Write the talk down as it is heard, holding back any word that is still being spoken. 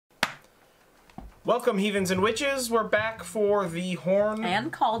Welcome, heathens and witches. We're back for the Horn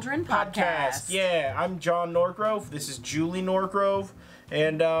and Cauldron podcast. Yeah, I'm John Norgrove. This is Julie Norgrove.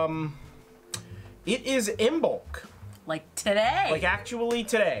 And, it is Imbolc. Like today. Like actually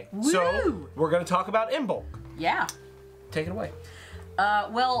today. Woo! So, we're going to talk about Imbolc. Yeah. Take it away.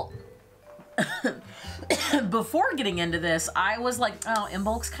 Well, before getting into this, I was like, oh,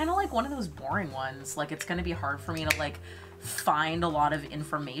 Imbolc's kind of like one of those boring ones. Like, it's going to be hard for me to, like, find a lot of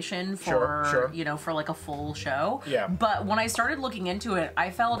information for, sure. you know, for, like, a full show. Yeah. But when I started looking into it,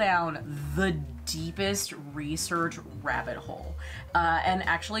 I fell down the deepest research rabbit hole and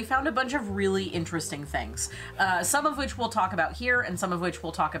actually found a bunch of really interesting things, some of which we'll talk about here and some of which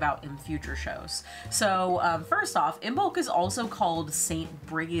we'll talk about in future shows. So first off, Imbolc is also called Saint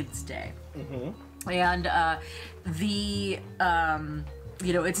Brigid's Day. Mm-hmm. And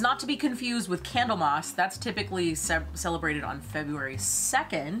you know, it's not to be confused with Candlemas. That's typically celebrated on February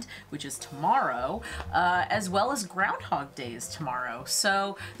 2nd, which is tomorrow, as well as Groundhog Day is tomorrow.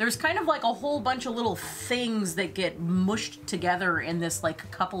 So there's kind of like a whole bunch of little things that get mushed together in this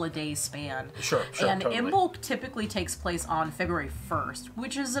like couple of days span. Sure, and totally. Imbolc typically takes place on February 1st,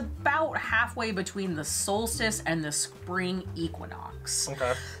 which is about halfway between the solstice and the spring equinox.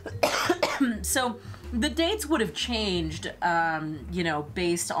 Okay. So the dates would have changed, you know,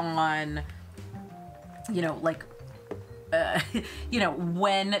 based on, you know, like, you know,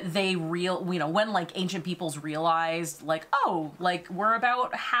 when when like ancient peoples realized, like, oh, like we're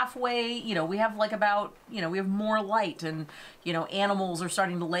about halfway, you know, we have like about, you know, we have more light and, you know, animals are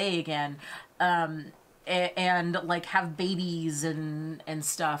starting to lay again. And like have babies and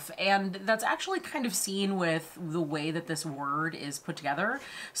stuff, and that's actually kind of seen with the way that this word is put together.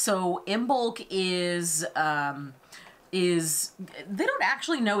 So Imbolc is they don't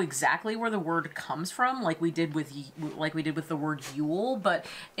actually know exactly where the word comes from, like we did with the word Yule, but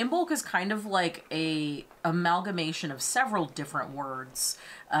Imbolc is kind of like a amalgamation of several different words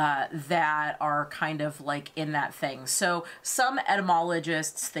that are kind of like in that thing. So some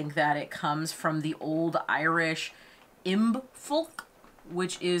etymologists think that it comes from the old Irish Imbolc,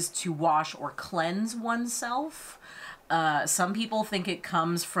 which is to wash or cleanse oneself. Some people think it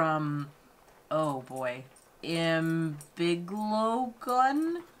comes from, oh boy,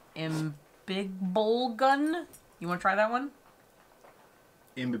 Imbiglogun? Imbigbolgun? You want to try that one?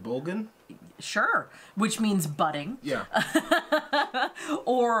 Imbolc? Sure. Which means budding. Yeah.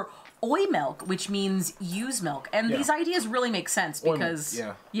 Or oy milk, which means use milk. And these ideas really make sense because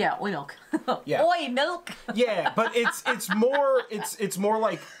yeah, oy milk. Yeah. Oy milk. Yeah, but it's more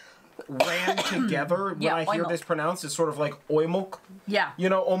like ran together when I hear this pronounced. It's sort of like oymilk. Yeah. You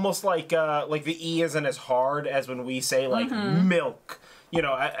know, almost like the E isn't as hard as when we say like milk. You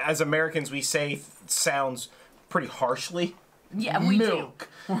know, as Americans we say sounds pretty harshly. Yeah, we milk.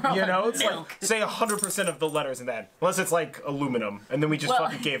 do. You know, it's milk. like say 100% of the letters in that, unless it's like aluminum, and then we just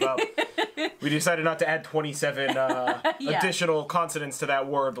fucking gave up. We decided not to add 27 additional consonants to that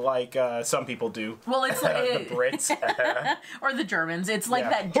word like some people do. Well, it's like the Brits or the Germans. It's like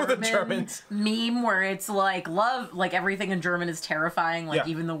that German meme where it's like love, like everything in German is terrifying, like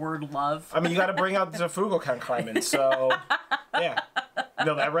even the word love. I mean, you got to bring out the Vogelkeimen, so yeah. You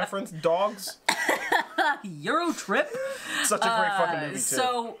know that reference? Dogs? Euro Trip. Such a great fucking movie, too.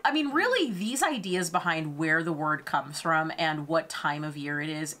 So, I mean, really, these ideas behind where the word comes from and what time of year it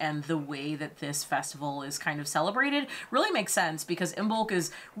is and the way that this festival is kind of celebrated really makes sense because Imbolc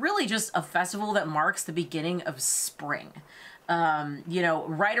is really just a festival that marks the beginning of spring. You know,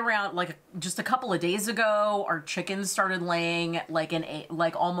 right around like just a couple of days ago, our chickens started laying like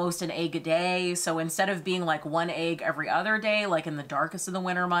almost an egg a day. So instead of being like one egg every other day, like in the darkest of the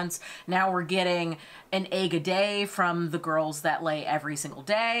winter months, now we're getting an egg a day from the girls that lay every single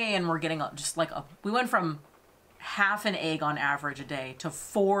day, and we're getting just like we went from half an egg on average a day to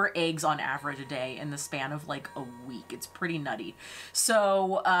 4 eggs on average a day in the span of like a week. It's pretty nutty.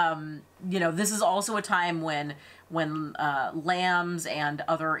 So, you know, this is also a time when lambs and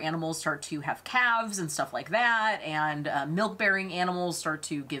other animals start to have calves and stuff like that, and milk-bearing animals start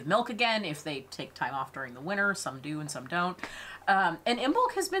to give milk again if they take time off during the winter. Some do and some don't. And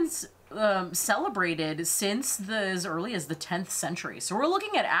Imbolc has been celebrated since as early as the 10th century. So we're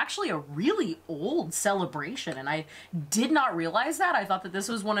looking at actually a really old celebration, and I did not realize that. I thought that this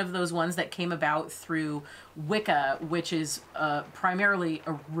was one of those ones that came about through Wicca, which is primarily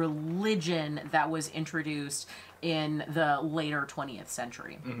a religion that was introduced in the later 20th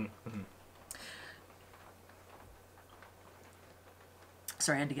century. Mm-hmm, mm-hmm.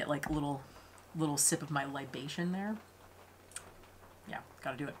 Sorry, I had to get like a little sip of my libation there. Yeah,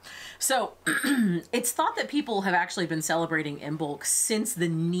 gotta do it. So, it's thought that people have actually been celebrating Imbolc since the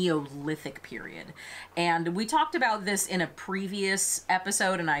Neolithic period. And we talked about this in a previous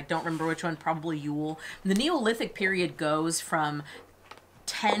episode, and I don't remember which one, probably Yule. The Neolithic period goes from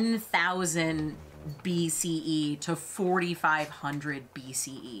 10,000 BCE to 4,500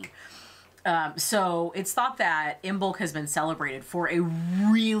 BCE. So it's thought that Imbolc has been celebrated for a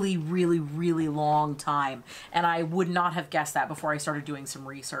really, really, really long time. And I would not have guessed that before I started doing some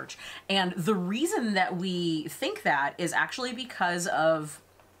research. And the reason that we think that is actually because of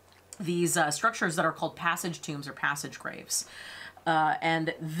these structures that are called passage tombs or passage graves.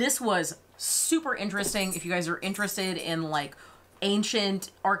 And this was super interesting. If you guys are interested in like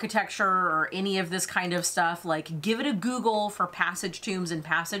ancient architecture or any of this kind of stuff, like give it a Google for passage tombs and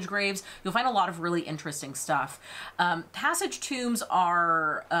passage graves. You'll find a lot of really interesting stuff. Passage tombs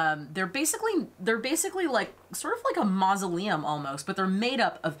are they're basically like sort of like a mausoleum almost, but they're made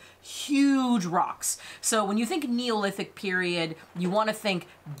up of huge rocks. So when you think Neolithic period, you want to think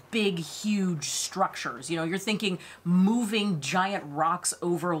big, huge structures. You know, you're thinking moving giant rocks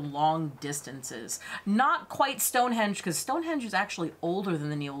over long distances. Not quite Stonehenge, because Stonehenge is actually older than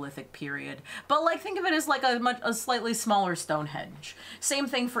the Neolithic period. But like, think of it as like a slightly smaller Stonehenge. Same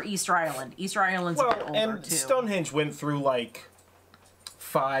thing for Easter Island. Easter Island's a bit older and too. Stonehenge went through like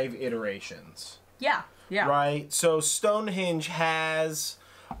 5 iterations. Yeah. Yeah. Right? So Stonehenge has,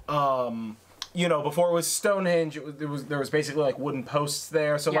 you know, before it was Stonehenge, there was basically like wooden posts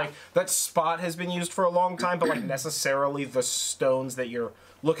there. So like that spot has been used for a long time, but like necessarily the stones that you're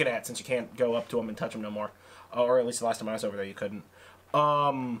looking at, since you can't go up to them and touch them no more, or at least the last time I was over there you couldn't.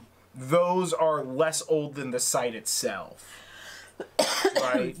 Those are less old than the site itself.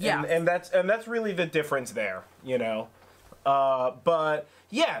 Right? Yeah. And that's really the difference there, you know. But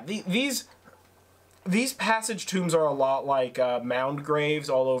yeah, these passage tombs are a lot like mound graves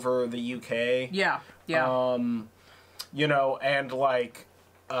all over the UK. Yeah, yeah. You know, and like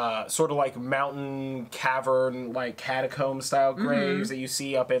sort of like mountain cavern, like catacomb style graves that you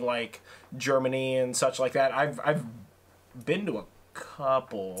see up in like Germany and such like that. I've been to a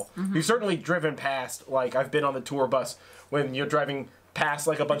couple. You've certainly driven past. Like I've been on the tour bus when you're driving past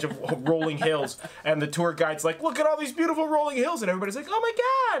like a bunch of rolling hills, and the tour guide's like, look at all these beautiful rolling hills, and everybody's like, oh my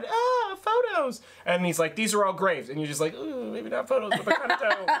god, photos, and he's like, these are all graves, and you're just like, ooh, maybe not photos, but they're kind of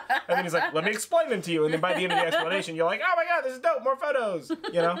dope. And then he's like, let me explain them to you, and then by the end of the explanation you're like, oh my god, this is dope, more photos,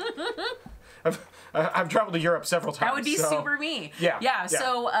 you know. I've traveled to Europe several times. That would be super me. Yeah.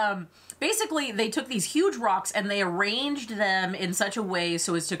 So basically, they took these huge rocks and they arranged them in such a way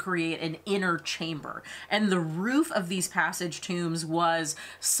so as to create an inner chamber. And the roof of these passage tombs was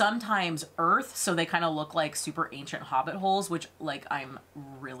sometimes earth, so they kind of look like super ancient hobbit holes, which like I'm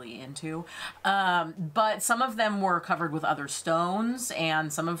really into. But some of them were covered with other stones,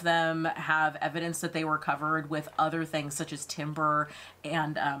 and some of them have evidence that they were covered with other things such as timber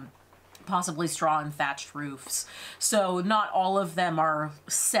and possibly straw and thatched roofs. So not all of them are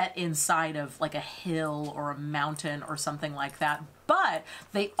set inside of like a hill or a mountain or something like that, but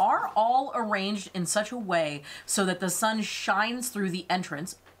they are all arranged in such a way so that the sun shines through the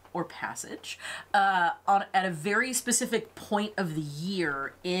entrance or passage at a very specific point of the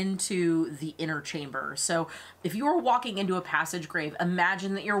year into the inner chamber. So if you were walking into a passage grave,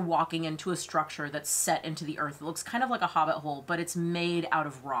 imagine that you're walking into a structure that's set into the earth. It looks kind of like a hobbit hole, but it's made out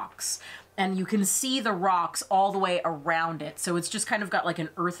of rocks. And you can see the rocks all the way around it. So it's just kind of got like an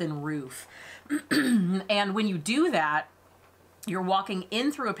earthen roof. And when you do that, you're walking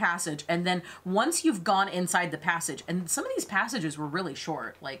in through a passage, and then once you've gone inside the passage, and some of these passages were really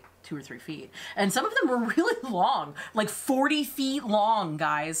short, like 2 or 3 feet, and some of them were really long, like 40 feet long,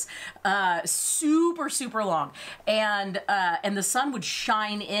 guys, super, super long, and the sun would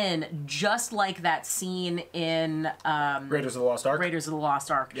shine in just like that scene in Raiders of the Lost Ark. Raiders of the Lost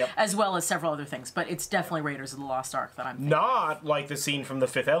Ark, yep. As well as several other things, but it's definitely Raiders of the Lost Ark that I'm thinking. Not like the scene from The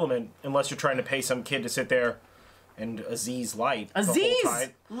Fifth Element, unless you're trying to pay some kid to sit there and Aziz Light the whole time.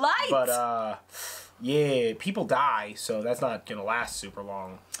 Light! But, yeah, people die, so that's not gonna last super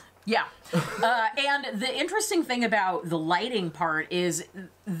long. Yeah. And the interesting thing about the lighting part is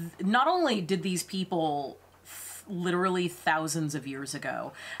not only did these people literally thousands of years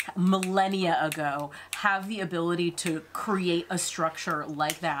ago, millennia ago, have the ability to create a structure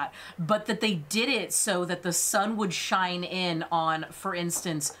like that, but that they did it so that the sun would shine in on, for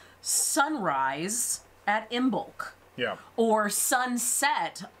instance, sunrise at Imbolc. Yeah. Or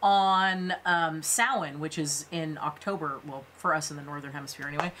sunset on Samhain, which is in October, well, for us in the Northern Hemisphere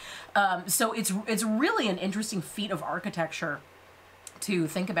anyway. So it's really an interesting feat of architecture to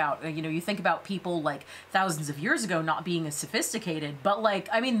think about. You know, you think about people like thousands of years ago not being as sophisticated, but like,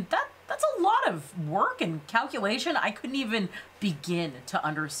 I mean, that's a lot of work and calculation. I couldn't even begin to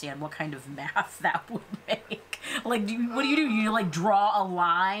understand what kind of math that would make. Like, what do? You like draw a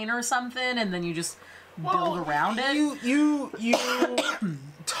line or something, and then you just build around it? You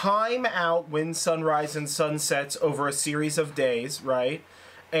time out when sunrise and sunsets over a series of days, right?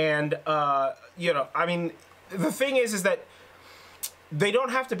 And, you know, I mean, the thing is that they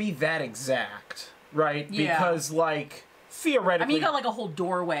don't have to be that exact, right? Yeah. Because, like, theoretically... I mean, you got, like, a whole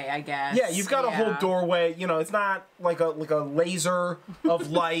doorway, I guess. Yeah, you've got a whole doorway. You know, it's not like a laser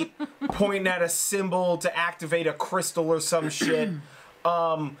of light pointing at a symbol to activate a crystal or some shit.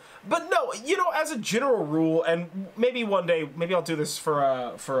 But no, you know, as a general rule, and maybe one day, maybe I'll do this for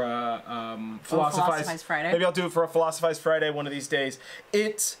a Philosophize Friday. Maybe I'll do it for a Philosophize Friday one of these days.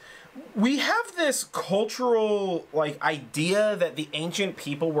 We have this cultural, like, idea that the ancient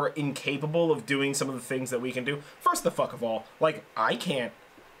people were incapable of doing some of the things that we can do. First the fuck of all, like, I can't,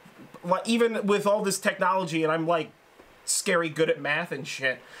 like, even with all this technology, and I'm, like, scary good at math and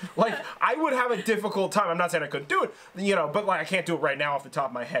shit. Like, I would have a difficult time. I'm not saying I couldn't do it, you know, but, like, I can't do it right now off the top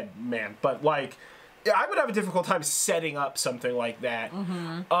of my head, man. But, like, I would have a difficult time setting up something like that.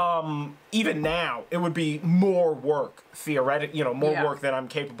 Even now, it would be more work, theoretically, you know, more work than I'm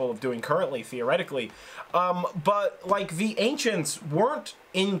capable of doing currently, theoretically. But, like, the ancients weren't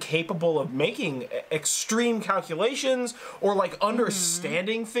incapable of making extreme calculations or, like,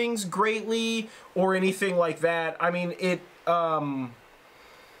 understanding things greatly or anything like that. I mean,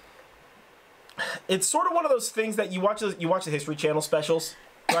 it's sort of one of those things that you watch the History Channel specials.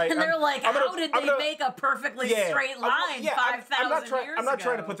 Right? And they're like, how did they make a perfully straight line 5,000 years ago? I'm not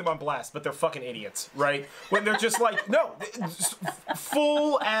trying to put them on blast, but they're fucking idiots, right? When they're just like, no,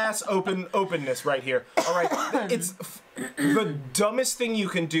 full ass openness right here. All right, it's the dumbest thing you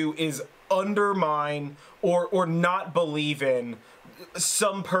can do is undermine or not believe in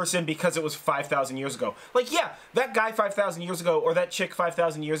some person because it was 5,000 years ago. Like, yeah, that guy 5,000 years ago or that chick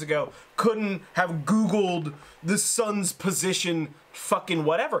 5,000 years ago couldn't have Googled the sun's position fucking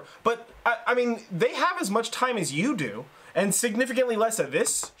whatever. But, I mean, they have as much time as you do and significantly less of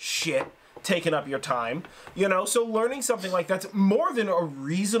this shit taking up your time, you know? So learning something like that's more than a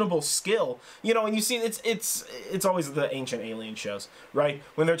reasonable skill, you know, and you see it's always the ancient alien shows, right?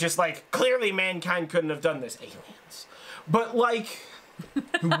 When they're just like, clearly mankind couldn't have done this. Aliens. But, like,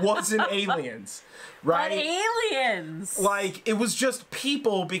 it wasn't aliens, right? But aliens! Like, it was just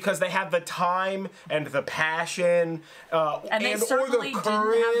people because they had the time and the passion, and they certainly or the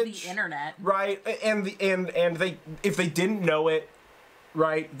courage, didn't have the internet, right? And they, if they didn't know it,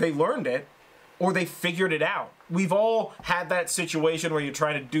 right, they learned it, or they figured it out. We've all had that situation where you're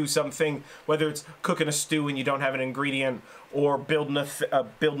trying to do something, whether it's cooking a stew and you don't have an ingredient, or building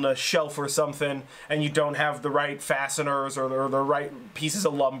a shelf or something, and you don't have the right fasteners or the right pieces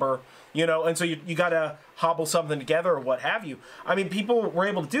of lumber, you know, and so you gotta hobble something together or what have you. I mean, people were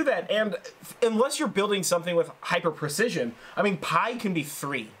able to do that, and unless you're building something with hyper precision, I mean, pi can be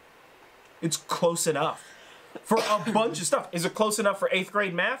 3. It's close enough for a bunch of stuff. Is it close enough for 8th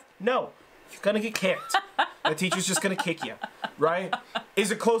grade math? No. You're gonna get kicked. The teacher's just gonna kick you, right?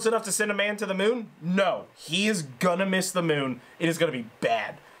 Is it close enough to send a man to the moon? No. He is gonna miss the moon. It is gonna be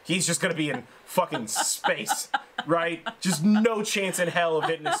bad. He's just gonna be in fucking space, right? Just no chance in hell of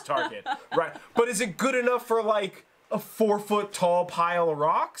hitting his target, right? But is it good enough for, like, a 4-foot tall pile of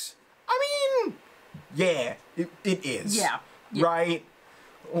rocks? I mean, yeah, it is. Yeah. Right?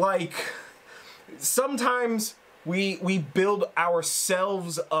 Like, sometimes we build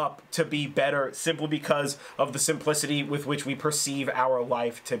ourselves up to be better simply because of the simplicity with which we perceive our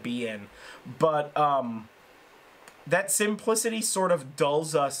life to be in. But that simplicity sort of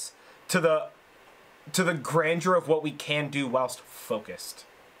dulls us to the grandeur of what we can do whilst focused.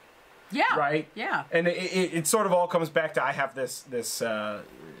 Yeah. Right? Yeah. And it sort of all comes back to, I have this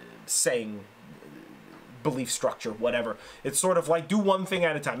saying, belief structure, whatever. It's sort of like, do one thing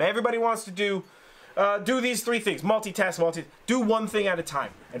at a time. Everybody wants to do these 3 things, multitask, do one thing at a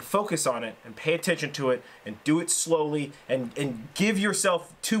time and focus on it and pay attention to it and do it slowly and give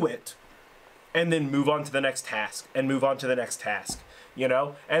yourself to it and then move on to the next task and move on to the next task, you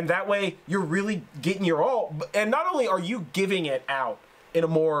know? And that way you're really getting your all, and not only are you giving it out in a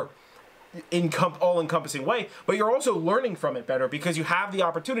more all-encompassing way, but you're also learning from it better because you have the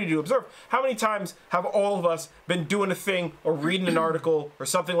opportunity to observe. How many times have all of us been doing a thing or reading an article or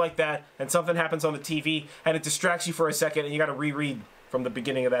something like that, and something happens on the TV and it distracts you for a second and you got to reread from the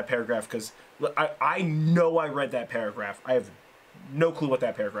beginning of that paragraph because I know I read that paragraph. I have no clue what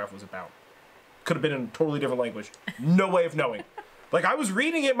that paragraph was about. Could have been in a totally different language. No way of knowing. Like, I was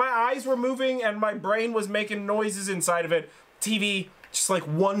reading it, my eyes were moving, and my brain was making noises inside of it. TV, just like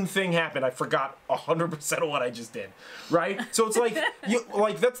one thing happened. I forgot 100% of what I just did, right? So it's like,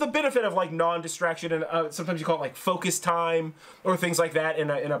 that's the benefit of like non-distraction, and sometimes you call it like focus time or things like that in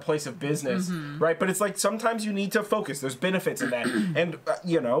a place of business, right? But it's like sometimes you need to focus. There's benefits in that, and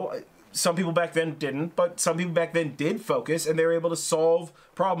you know, some people back then didn't, but some people back then did focus, and they were able to solve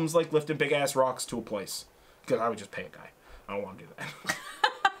problems like lifting big ass rocks to a place. Because I would just pay a guy. I don't want to do that.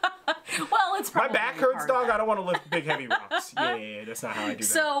 Well, it's probably my back hurts, dog. I don't want to lift big heavy rocks. Yeah, that's not how I do that.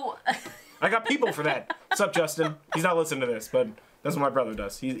 So I got people for that. What's up, Justin? He's not listening to this, but that's what my brother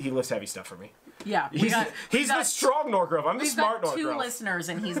does. He lifts heavy stuff for me. Yeah, he's the strong Norgrove. I'm the smart Norgrove. We've got 2 listeners,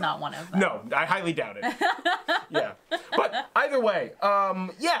 and he's not one of them. No, I highly doubt it. Yeah, but either way,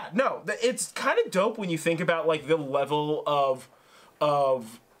 yeah, no, it's kind of dope when you think about like the level of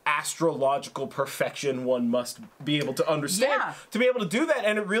astrological perfection one must be able to understand to be able to do that,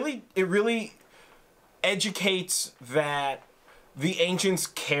 and it really educates that the ancients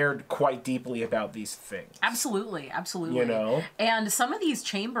cared quite deeply about these things. Absolutely. You know? And some of these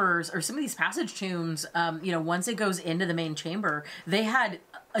chambers, or some of these passage tombs, you know, once it goes into the main chamber, they had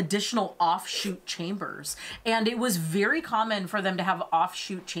additional offshoot chambers. And it was very common for them to have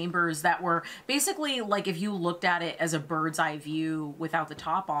offshoot chambers that were basically like, if you looked at it as a bird's eye view without the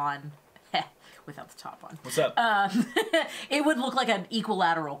top on, What's up? It would look like an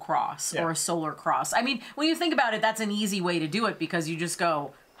equilateral cross or a solar cross. I mean, when you think about it, that's an easy way to do it because you just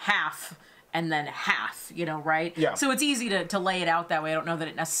go half and then half, you know, right? Yeah. So it's easy to lay it out that way. I don't know that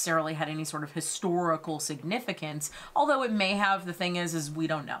it necessarily had any sort of historical significance, although it may have. The thing is we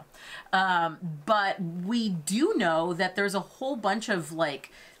don't know. But we do know that there's a whole bunch of, like,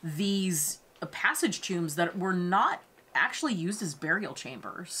 these passage tombs that were not actually used as burial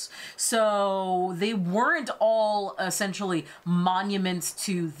chambers. So they weren't all essentially monuments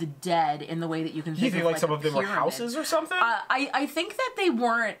to the dead in the way that you can think of like some of them were houses or something? I think that they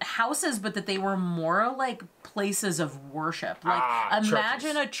weren't houses, but that they were more like places of worship. Like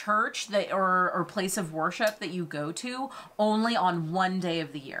imagine a church that or place of worship that you go to only on one day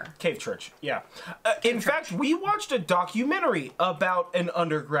of the year. Cave church, yeah. In fact, we watched a documentary about an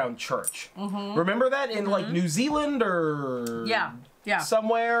underground church. Remember that in like New Zealand or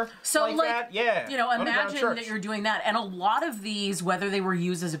somewhere so like that? Yeah, you know, imagine that you're doing that, and a lot of these, whether they were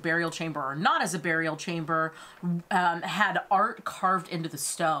used as a burial chamber or not as a burial chamber, had art carved into the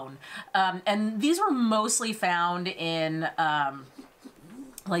stone, and these were mostly found in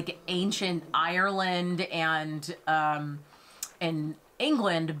like ancient Ireland and in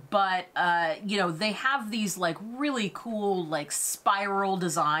England, but you know, they have these like really cool like spiral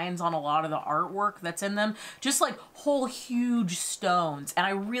designs on a lot of the artwork that's in them, just like whole huge stones, and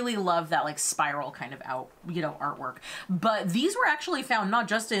I really love that like spiral kind of artwork. But these were actually found not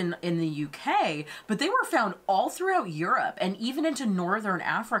just in the UK, but they were found all throughout Europe and even into northern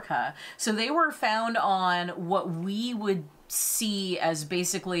Africa. So they were found on what we would see as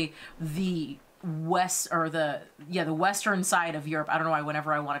basically the the western side of Europe. I don't know why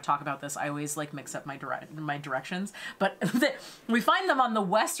whenever I want to talk about this, I always like mix up my directions. But we find them on the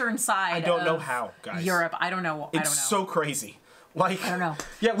western side. I don't know how, guys. Europe. I don't know. It's so crazy. Like, I don't know.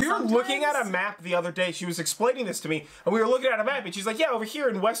 Yeah, we were looking at a map the other day. She was explaining this to me, and we were looking at a map, and she's like, "Yeah, over here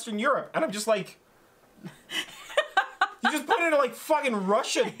in Western Europe," and I'm just like, "You just put it in like fucking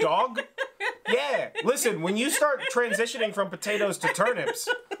Russia, dog." Yeah, listen, when you start transitioning from potatoes to turnips,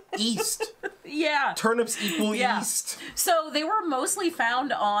 east. Yeah. Turnips equal east. So they were mostly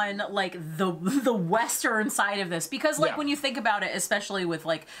found on like the western side of this because like when you think about it, especially with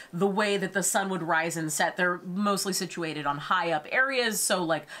like the way that the sun would rise and set, they're mostly situated on high up areas, so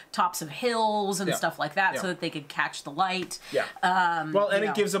like tops of hills and stuff like that, so that they could catch the light. Yeah. Well, and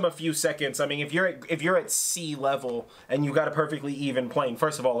it gives them a few seconds. I mean, if you're at sea level and you got a perfectly even plane,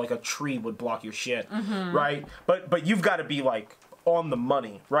 first of all, like a tree would block your shit, right? But you've got to be like on the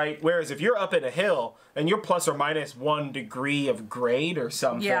money, right? Whereas if you're up in a hill and you're plus or minus 1 degree of grade or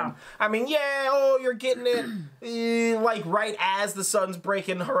something, I mean, you're getting it like right as the sun's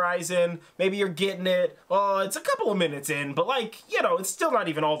breaking the horizon. Maybe you're getting it, it's a couple of minutes in, but like, you know, it's still not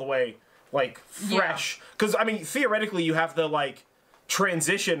even all the way like fresh. Because I mean, theoretically, you have the like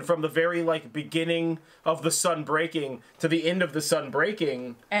transition from the very like beginning of the sun breaking to the end of the sun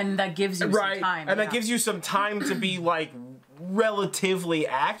breaking, and that gives you some time, and that gives you some time to be like relatively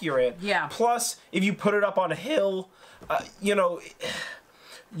accurate. Plus, if you put it up on a hill, you know,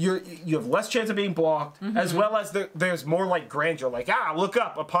 you have less chance of being blocked, as well as there's more like grandeur. Like, look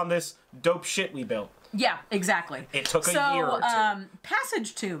up upon this dope shit we built. Yeah, exactly. It took a year or two.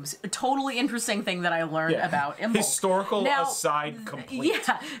 Passage tombs, a totally interesting thing that I learned about Imbolc. Historical aside complete.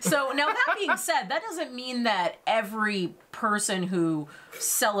 Yeah. So now that being said, that doesn't mean that every person who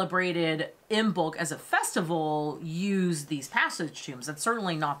celebrated Imbolc as a festival used these passage tombs. That's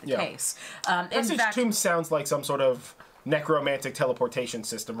certainly not the case. Passage tomb sounds like some sort of necromantic teleportation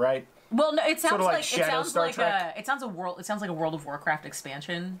system, right? Well, no, it sounds sort of like Shadow it Star sounds Trek. it sounds like a World of Warcraft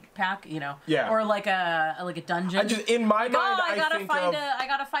expansion pack, you know, Yeah. or like a dungeon. In my mind, I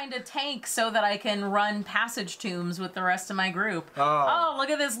gotta of find a tank so that I can run passage tombs with the rest of my group. Oh, look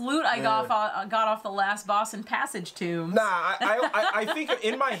at this loot I got off the last boss in passage tomb. Nah, I think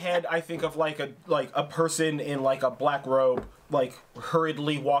in my head I think of like a person in like a black robe, like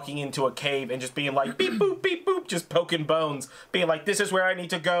hurriedly walking into a cave and just being like beep boop, just poking bones, being like, this is where I need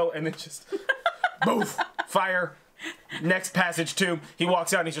to go, and then just boof, fire. Next passage tomb. He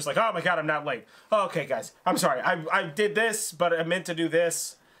walks out and he's just like, oh my god, I'm not late. Okay, guys, I'm sorry. I did this, but I meant to do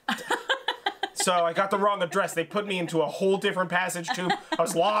this. So I got the wrong address. They put me into a whole different passage tomb. I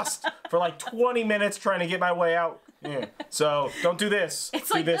was lost for like 20 minutes trying to get my way out. Yeah. So don't do this. It's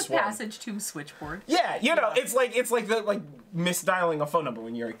do like this the one. passage tomb switchboard. Yeah, you know, it's like misdialing a phone number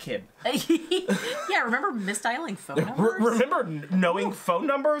when you're a kid. Yeah, remember misdialing phone numbers? Remember knowing phone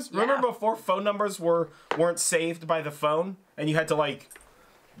numbers? Yeah. Remember before phone numbers weren't saved by the phone and you had to like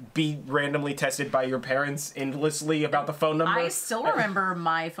be randomly tested by your parents endlessly about the phone number? I still remember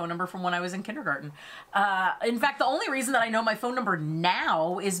my phone number from when I was in kindergarten. In fact, the only reason that I know my phone number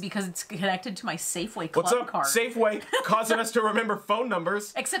now is because it's connected to my Safeway club What's up, card. Safeway, causing us to remember phone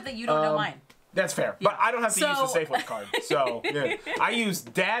numbers. Except that you don't know mine. That's fair, but I don't have to use the Safeway card. So yeah. I use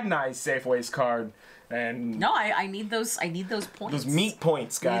Dad and I's Safeway's card, and no, I need those. I need those points. those meat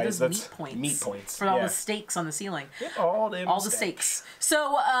points, guys. Those meat points. Meat points for all the steaks on the ceiling. Yep, all the steaks.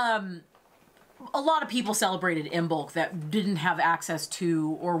 So, a lot of people celebrated Imbolc that didn't have access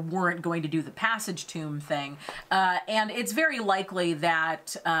to or weren't going to do the passage tomb thing. And it's very likely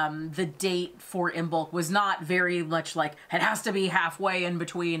that the date for Imbolc was not very much like, it has to be halfway in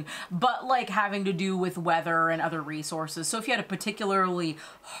between, but like having to do with weather and other resources. So if you had a particularly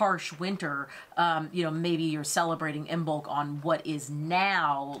harsh winter, you know, maybe you're celebrating Imbolc on what is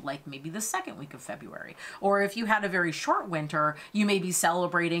now, like maybe the second week of February. Or if you had a very short winter, you may be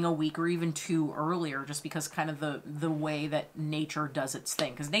celebrating a week or even two earlier, just because kind of the way that nature does its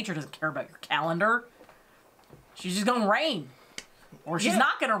thing. Because nature doesn't care about your calendar. She's just gonna rain. Or she's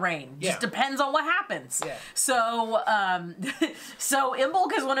not gonna rain. Just depends on what happens. Yeah. So, so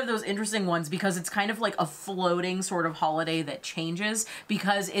Imbolc is one of those interesting ones because it's kind of like a floating sort of holiday that changes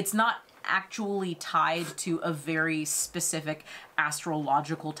because it's not actually tied to a very specific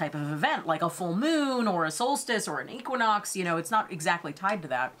astrological type of event, like a full moon or a solstice or an equinox. You know, it's not exactly tied to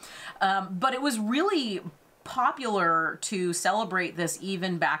that. But it was really popular to celebrate this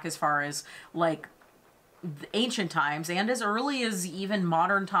even back as far as like ancient times and as early as even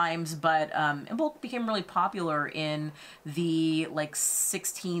modern times, but Imbolc became really popular in the like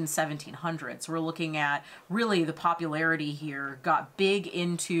 1700s. We're looking at really the popularity here got big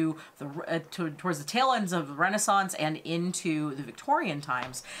into the towards the tail ends of the Renaissance and into the Victorian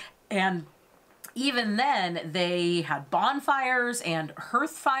times. And even then they had bonfires and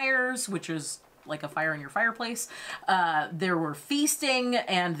hearth fires, which is like a fire in your fireplace. There were feasting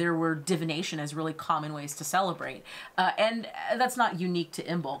and there were divination as really common ways to celebrate. And that's not unique to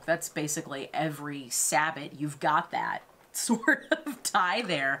Imbolc. That's basically every Sabbath. You've got that sort of tie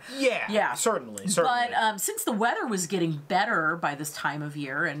there. Yeah, certainly. But since the weather was getting better by this time of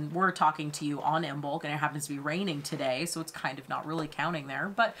year, and we're talking to you on Imbolc, and it happens to be raining today, so it's kind of not really counting there,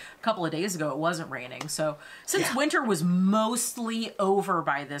 but a couple of days ago it wasn't raining. So since winter was mostly over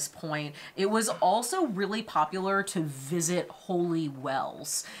by this point, it was also really popular to visit holy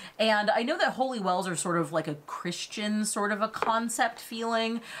wells. And I know that holy wells are sort of like a Christian sort of a concept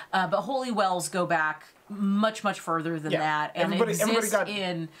feeling, but holy wells go back much further than that, and everybody got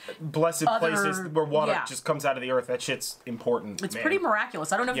in blessed places where water just comes out of the earth. That shit's important. It's pretty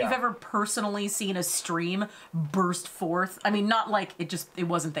miraculous. I don't know if you've ever personally seen a stream burst forth. I mean, not like it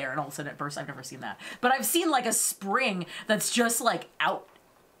wasn't there and all of a sudden it burst. I've never seen that, but I've seen like a spring that's just like out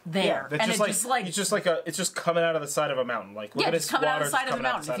there, and it's just coming out of the side of a mountain. Like look at just coming out of the side of the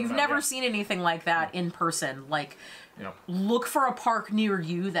mountain. If you've never seen anything like that in person, like look for a park near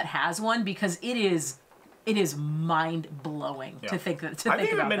you that has one, because it is mind-blowing to think that. I've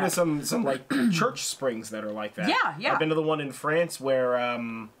even been to some like church springs that are like that. Yeah. I've been to the one in France where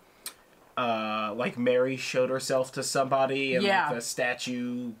like Mary showed herself to somebody and like the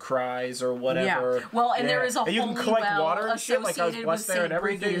statue cries or whatever. Yeah. Well, and there is a and you can collect water and shit. Like I was associated blessed with there and Saint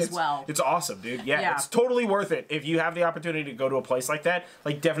everything. Brigid as well. It's awesome, dude. Yeah, it's totally worth it if you have the opportunity to go to a place like that.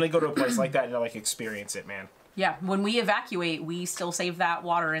 Like definitely go to a place like that and like experience it, man. Yeah, when we evacuate, we still save that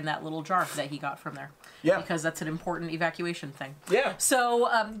water in that little jar that he got from there. Yeah. Because that's an important evacuation thing. Yeah. So,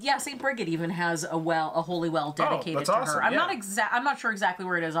 St. Brigid even has a holy well dedicated to awesome. her. I'm not sure exactly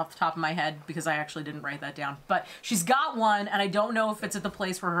where it is off the top of my head because I actually didn't write that down. But she's got one, and I don't know if it's at the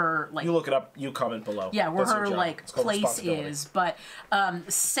place where her, like... You look it up, you comment below. Yeah, where that's her, like, place is. But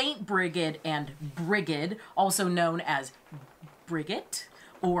St. Brigid and Brigid, also known as Brigid,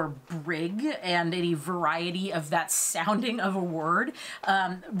 or Brig, and any variety of that sounding of a word,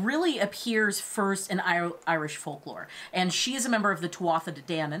 really appears first in Irish folklore. And she is a member of the Tuatha De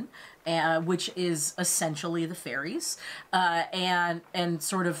Danann, which is essentially the fairies, and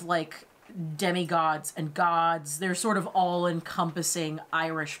sort of like demigods and gods. They're sort of all-encompassing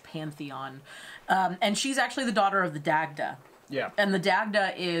Irish pantheon. And she's actually the daughter of the Dagda. Yeah. And the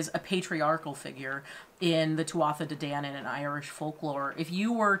Dagda is a patriarchal figure in the Tuatha De Danann and Irish folklore. If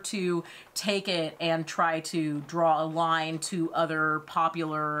you were to take it and try to draw a line to other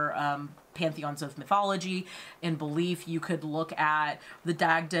popular pantheons of mythology and belief, you could look at the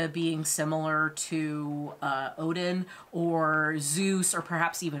Dagda being similar to Odin or Zeus, or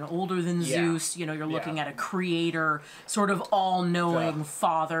perhaps even older than Zeus. You know, you're looking at a creator, sort of all-knowing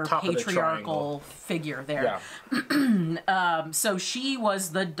father, patriarchal figure there. Yeah. So she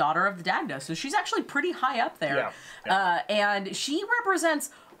was the daughter of the Dagda, so she's actually pretty high up there. And she represents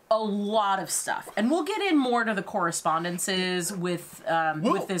a lot of stuff, and we'll get in more to the correspondences with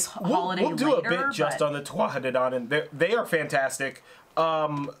this holiday We'll do later, a bit just on the Tuatha De Danann. They are fantastic.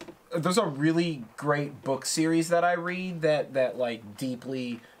 There's a really great book series that I read that like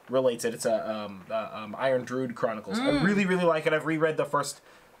deeply relates it. It's Iron Druid Chronicles. I really like it. I've reread the first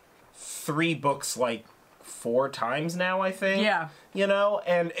 3 books like 4 times now, I think. Yeah. You know,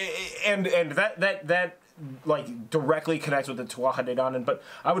 and that like directly connects with the Tuatha De Danann, but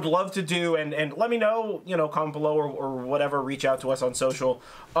I would love to do, and let me know, you know, comment below or whatever, reach out to us on social,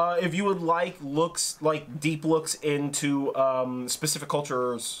 if you would like deep looks into specific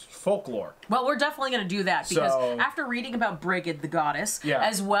cultures' folklore. Well, we're definitely going to do that, because after reading about Brigid, the goddess,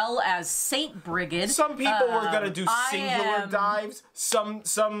 as well as Saint Brigid, some people are going to do singular dives.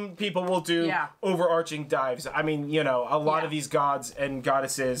 Some people will do overarching dives. I mean, you know, a lot of these gods and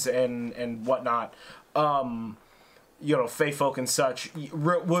goddesses and whatnot, you know, fae folk and such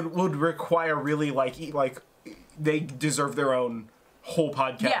would require really like they deserve their own whole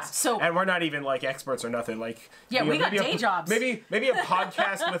podcast. Yeah, so, and we're not even like experts or nothing. Like, yeah, we got day jobs. Maybe a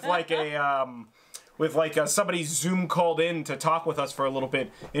podcast with like a somebody Zoom called in to talk with us for a little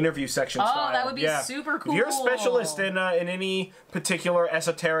bit, interview section style. Oh, that would be super cool. If you're a specialist in any particular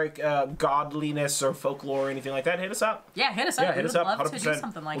esoteric godliness or folklore or anything like that, hit us up. Yeah, hit us up. Hit us up. Love 100%. to do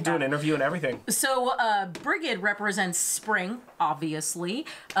something like we'll that. do an interview and everything. So, Brigid represents spring, obviously,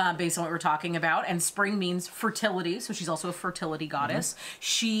 based on what we're talking about, and spring means fertility, so she's also a fertility goddess.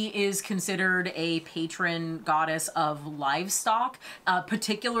 She is considered a patron goddess of livestock,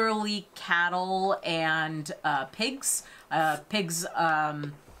 particularly cattle and pigs. Pigs,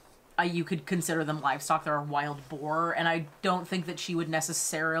 you could consider them livestock. They're a wild boar, and I don't think that she would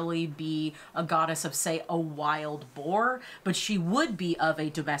necessarily be a goddess of, say, a wild boar, but she would be of a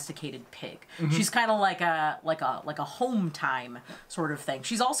domesticated pig. She's kind of like a home time sort of thing.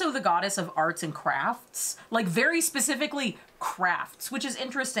 She's also the goddess of arts and crafts, like very specifically crafts, which is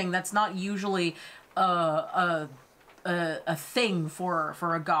interesting. That's not usually a thing for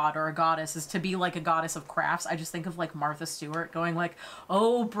a god or a goddess, is to be like a goddess of crafts. I just think of like Martha Stewart going like,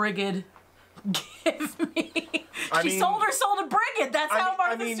 "Oh, Brigid, give me." She sold her soul to Brigid. That's how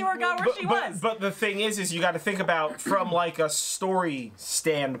Martha Stewart got where she was. But the thing is you got to think about from like a story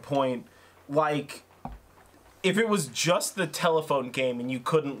standpoint, like if it was just the telephone game and you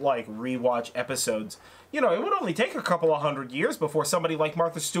couldn't like rewatch episodes, you know, it would only take a couple of 100 years before somebody like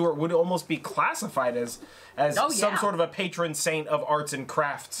Martha Stewart would almost be classified as some sort of a patron saint of arts and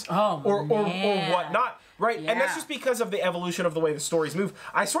crafts, or whatnot, right? Yeah. And that's just because of the evolution of the way the stories move.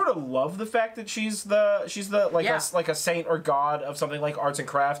 I sort of love the fact that she's like a saint or god of something like arts and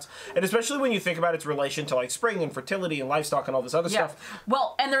crafts, and especially when you think about its relation to like spring and fertility and livestock and all this other stuff.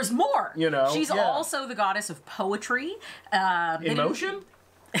 Well, and there's more. You know, she's also the goddess of poetry, emotion.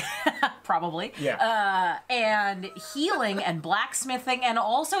 Probably. Yeah. And healing and blacksmithing, and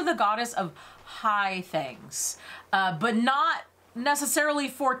also the goddess of high things, but not necessarily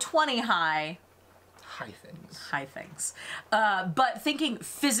 420 high. High things. High things. But thinking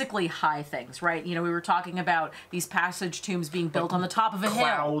physically high things, right? You know, we were talking about these passage tombs being built on the top of a hill.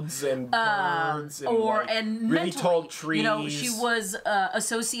 Clouds and birds and, and really mentally, tall trees. You know, she was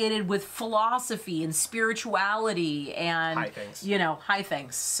associated with philosophy and spirituality and... High things. You know, high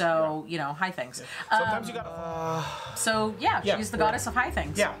things. So, you know, high things. Yeah. Sometimes you gotta... So, yeah, she's the goddess of high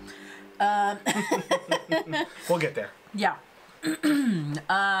things. Yeah. We'll get there. Yeah.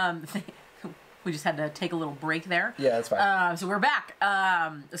 We just had to take a little break there. Yeah, that's fine. So we're back.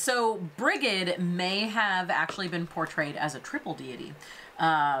 So Brigid may have actually been portrayed as a triple deity,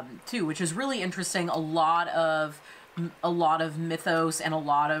 too, which is really interesting. A lot of mythos and a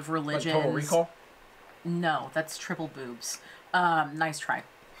lot of religions. Like Total Recall? No, that's triple boobs. Nice try.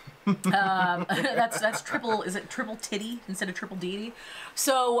 That's triple. Is it triple titty instead of triple deity?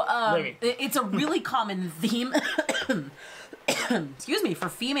 So it's a really common theme. Excuse me, for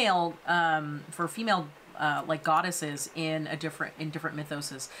female like goddesses in different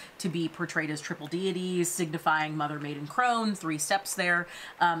mythoses to be portrayed as triple deities, signifying mother, maiden, crone. 3 steps there.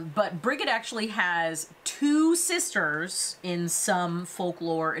 But Brigid actually has 2 sisters in some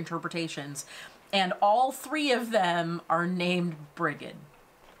folklore interpretations, and all 3 of them are named Brigid.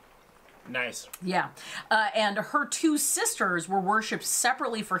 Nice. Yeah. And her 2 sisters were worshipped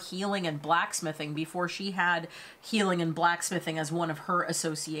separately for healing and blacksmithing before she had healing and blacksmithing as one of her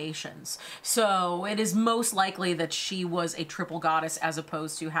associations. So it is most likely that she was a triple goddess as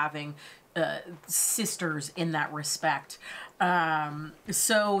opposed to having sisters in that respect.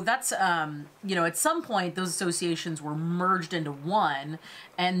 So that's, you know, at some point those associations were merged into one,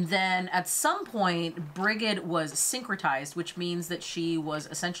 and then at some point Brigid was syncretized, which means that she was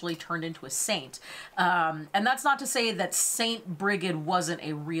essentially turned into a saint. And that's not to say that Saint Brigid wasn't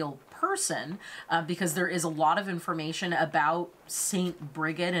a real person, because there is a lot of information about Saint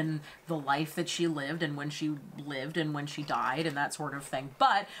Brigid and the life that she lived and when she lived and when she died and that sort of thing.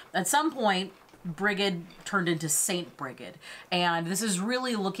 But at some point, Brigid turned into Saint Brigid. And this is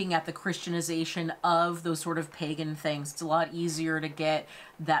really looking at the Christianization of those sort of pagan things. It's a lot easier to get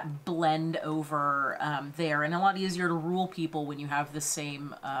that blend over there, and a lot easier to rule people when you have the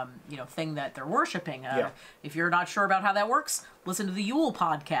same, you know, thing that they're worshiping. If you're not sure about how that works, listen to the Yule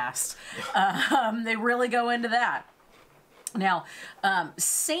podcast. They really go into that. Now,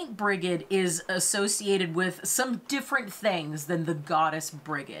 Saint Brigid is associated with some different things than the goddess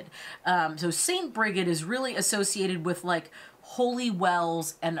Brigid. So Saint Brigid is really associated with, like, holy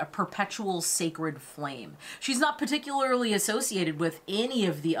wells and a perpetual sacred flame. She's not particularly associated with any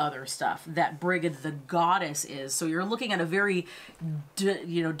of the other stuff that Brigid the goddess is. So you're looking at a very,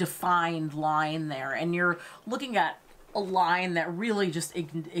 defined line there, and you're looking at a line that really just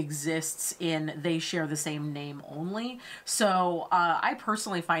exists in they share the same name only. So I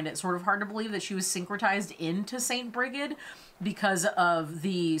personally find it sort of hard to believe that she was syncretized into Saint Brigid because of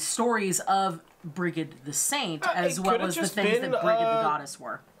the stories of Brigid the Saint, as well as the things that Brigid the goddess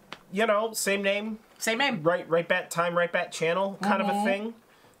were. You know, same name. Same name. Right back time, right back channel kind of a thing.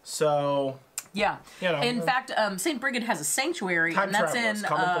 So... Yeah. You know, in fact, St. Brigid has a sanctuary, and that's in...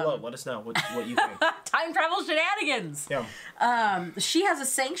 Comment below. Let us know what you think. Time travel shenanigans! Yeah. She has a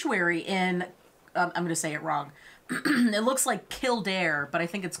sanctuary in... I'm going to say it wrong. It looks like Kildare, but I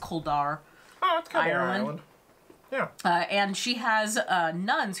think it's Kildare. Oh, it's Kildare Ireland. Yeah. And she has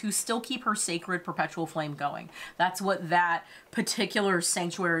nuns who still keep her sacred perpetual flame going. That's what that particular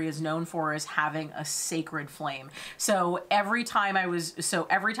sanctuary is known for, is having a sacred flame. So every time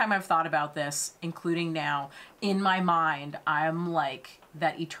I've thought about this, including now, in my mind, I'm like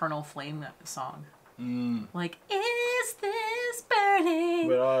that Eternal Flame song. Like, is this burning?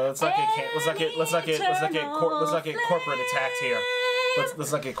 Well, let's not get corporate attacked here.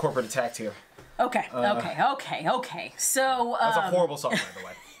 Let's not get corporate attacked here. Okay. So that's a horrible song, by the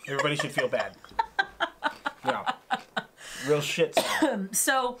way. Everybody should feel bad. Yeah. Real shit song.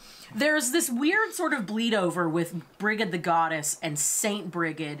 So there's this weird sort of bleed over with Brigid the goddess and Saint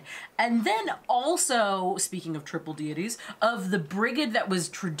Brigid, and then also, speaking of triple deities, of the Brigid that was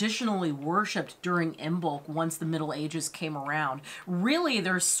traditionally worshipped during Imbolc once the Middle Ages came around. Really,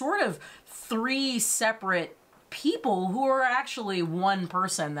 there's sort of 3 separate people who are actually one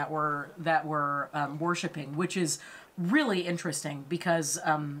person that were worshiping, which is really interesting because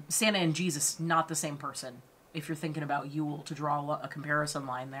Santa and Jesus, not the same person, if you're thinking about Yule, to draw a comparison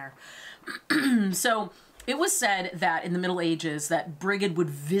line there. So it was said that in the Middle Ages that Brigid would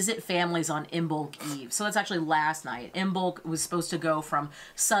visit families on Imbolc Eve. So that's actually last night. Imbolc was supposed to go from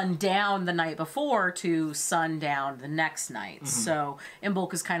sundown the night before to sundown the next night. So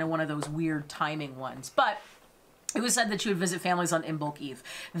Imbolc is kind of one of those weird timing ones. But it was said that she would visit families on Imbolc Eve.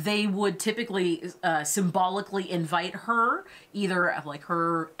 They would typically symbolically invite her, either like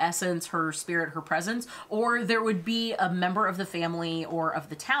her essence, her spirit, her presence, or there would be a member of the family or of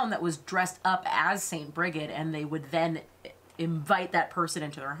the town that was dressed up as Saint Brigid, and they would then invite that person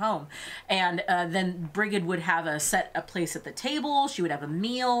into their home. And then Brigid would have a place at the table. She would have a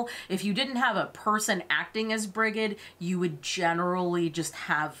meal. If you didn't have a person acting as Brigid, you would generally just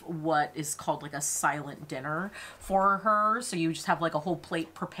have what is called like a silent dinner for her. So you just have like a whole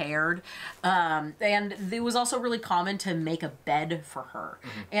plate prepared. And it was also really common to make a bed for her.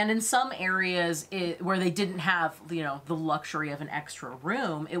 And in some areas where they didn't have, you know, the luxury of an extra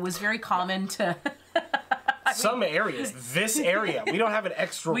room, it was very common to... Some areas. This area. We don't have an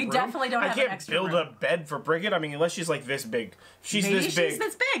extra room. We definitely don't have an extra room. I can't build a bed for Brigid. I mean, unless she's like this big. Maybe she's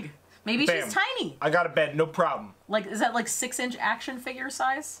this big. Maybe Bam. she's tiny. I got a bed, no problem. Like, is that like 6-inch action figure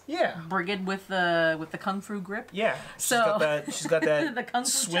size? Yeah. Brigid with the kung fu grip. Yeah. She's got that the kung fu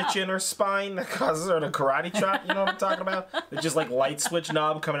switch chop in her spine that causes her to karate chop. You know what I'm talking about? It's just like light switch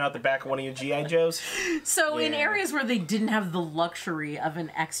knob coming out the back of one of your GI Joes. So in areas where they didn't have the luxury of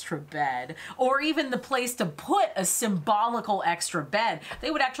an extra bed, or even the place to put a symbolical extra bed,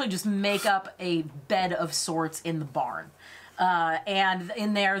 they would actually just make up a bed of sorts in the barn. And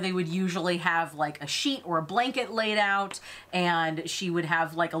in there, they would usually have like a sheet or a blanket laid out, and she would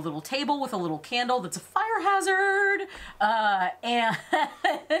have like a little table with a little candle that's a fire hazard, and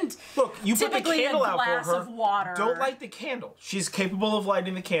look, you put the candle out for her. Of water. Don't light the candle. She's capable of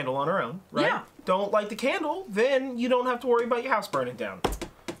lighting the candle on her own, right? Yeah. Don't light the candle, then you don't have to worry about your house burning down.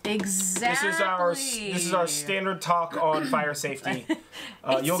 Exactly. This is our standard talk on fire safety.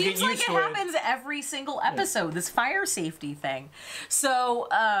 You'll get used to it. It seems like it happens every single episode. This fire safety thing. So,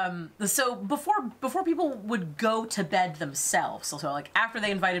 so before people would go to bed themselves, so like after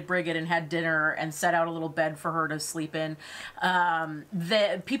they invited Brigid and had dinner and set out a little bed for her to sleep in,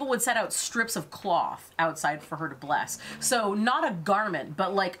 the people would set out strips of cloth outside for her to bless. So not a garment,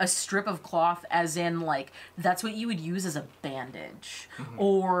 but like a strip of cloth, as in like that's what you would use as a bandage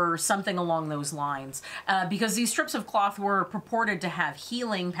or something along those lines, because these strips of cloth were purported to have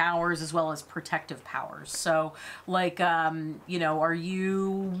healing powers as well as protective powers. So, like, you know, are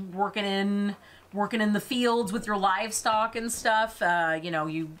you working in the fields with your livestock and stuff? You know,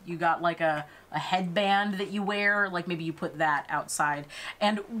 you got like a headband that you wear, like maybe you put that outside.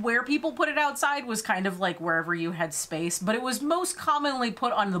 And where people put it outside was kind of like wherever you had space, but it was most commonly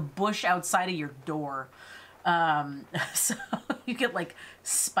put on the bush outside of your door. So you get like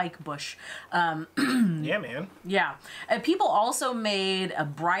spike bush. Yeah, man. Yeah. People also made a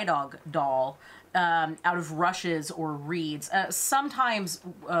Brigid doll out of rushes or reeds. Sometimes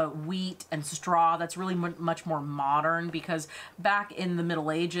wheat and straw. That's really much more modern, because back in the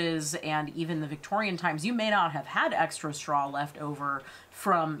Middle Ages and even the Victorian times, you may not have had extra straw left over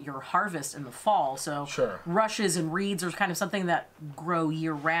from your harvest in the fall. So sure. Rushes and reeds are kind of something that grow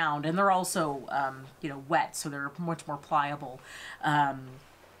year round, and they're also you know, wet, so they're much more pliable.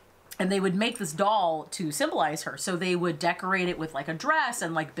 And they would make this doll to symbolize her. So they would decorate it with like a dress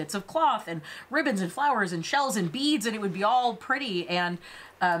and like bits of cloth and ribbons and flowers and shells and beads, and it would be all pretty. And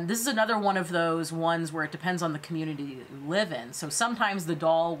this is another one of those ones where it depends on the community you live in. So sometimes the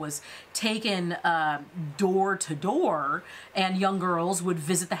doll was taken door to door, and young girls would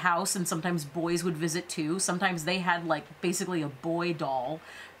visit the house, and sometimes boys would visit too. Sometimes they had like basically a boy doll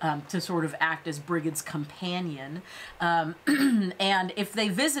to sort of act as Brigid's companion. And if they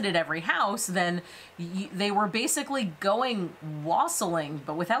visited every house, then they were basically going wassailing,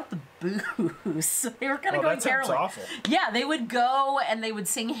 but without the booze. They were kind of going caroling. Awful. Yeah, they would go and they would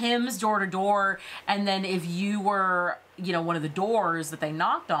sing hymns door to door, and then if you were, you know, one of the doors that they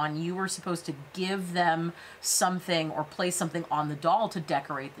knocked on, you were supposed to give them something or place something on the doll to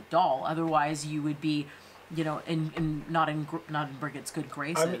decorate the doll. Otherwise, you would be, you know, not in Brigid's good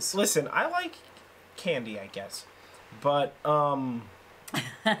graces. I mean, listen, I like candy, I guess, but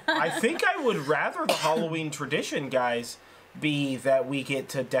I think I would rather the Halloween tradition, guys, be that we get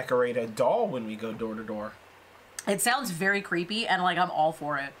to decorate a doll when we go door to door. It sounds very creepy, and like I'm all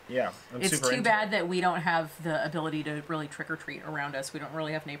for it. Yeah, it's too bad that we don't have the ability to really trick or treat around us. We don't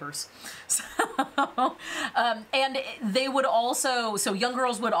really have neighbors. So, and they would also, so young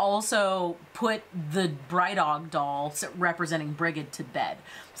girls would also put the Brigid doll representing Brigid to bed.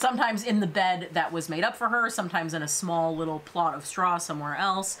 Sometimes in the bed that was made up for her, sometimes in a small little plot of straw somewhere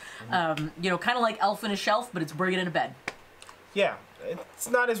else. You know, kind of like Elf in a Shelf, but it's Brigid in a bed. Yeah, it's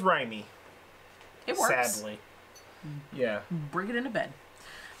not as rhymey. It works. Sadly. Yeah. Brigid in a bed.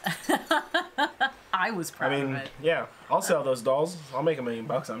 I was proud of it. Yeah. I'll sell those dolls. I'll make $1 million.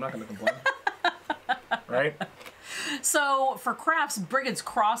 I'm not going to complain. Right? So for crafts, Brigid's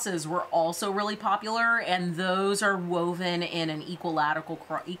crosses were also really popular, and those are woven in an equilateral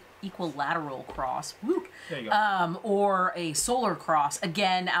cross. Woo. There you go. Or a solar cross,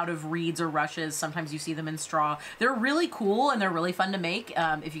 again out of reeds or rushes. Sometimes you see them in straw. They're really cool and they're really fun to make.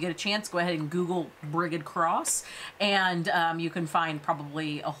 If you get a chance, go ahead and Google Brigid cross, and you can find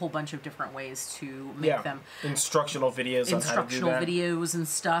probably a whole bunch of different ways to make them. Instructional videos on how to do that. Videos and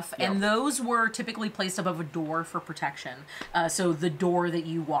stuff. Yep. And those were typically placed above a door for protection. So the door that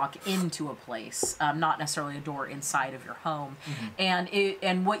you walk into a place, not necessarily a door inside of your home.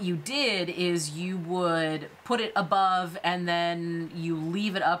 And what you did is you would put it above, and then you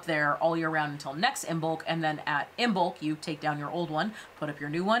leave it up there all year round until next Imbolc, and then at Imbolc you take down your old one, put up your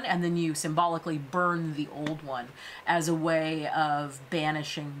new one, and then you symbolically burn the old one as a way of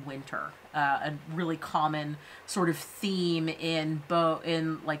banishing winter. A really common sort of theme in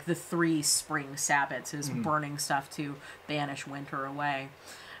like the 3 spring Sabbats is burning stuff to banish winter away.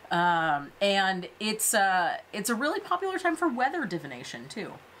 And it's a really popular time for weather divination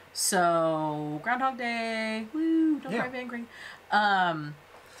too. So Groundhog Day, woo! Don't drive angry. Yeah,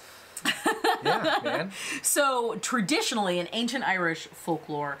 man. So traditionally, in ancient Irish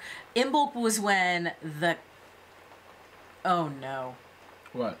folklore, Imbolc was when the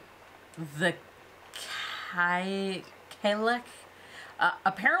What? The Cailleach.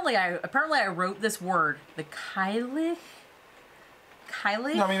 Apparently I wrote this word. The Cailleach. I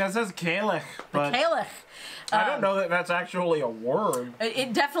mean, that says Cailleach, but Cailleach. I don't know that that's actually a word.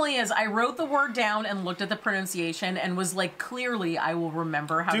 It definitely is. I wrote the word down and looked at the pronunciation and was like, clearly I will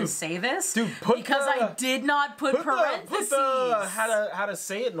remember how to say this. Dude, I did not put parentheses. Put the how to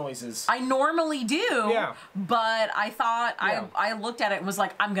say it noises. I normally do. Yeah. But I thought, I looked at it and was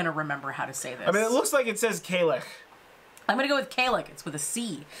like, I'm going to remember how to say this. I mean, it looks like it says Cailleach. I'm going to go with Cailleach. It's with a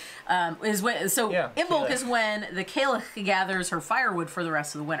C. Imbolc Cailleach is when the Cailleach gathers her firewood for the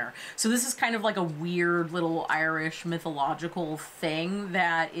rest of the winter. So this is kind of like a weird little Irish mythological thing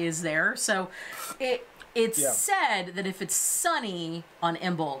that is there. So it's said that if it's sunny on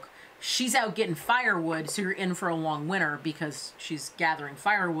Imbolc, she's out getting firewood, so you're in for a long winter because she's gathering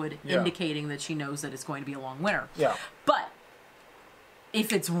firewood, indicating that she knows that it's going to be a long winter. Yeah. But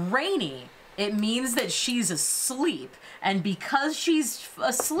if it's rainy, it means that she's asleep, and because she's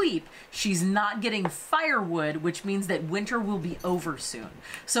asleep, she's not getting firewood, which means that winter will be over soon.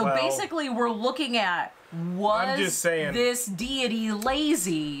 So basically, we're looking at, was this deity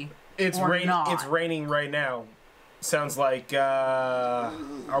lazy or not? It's raining right now. Sounds like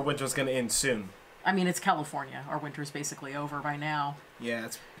our winter's going to end soon. I mean, it's California. Our winter's basically over by now. Yeah,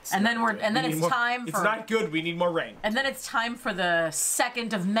 it's time for... It's not good. We need more rain. And then it's time for the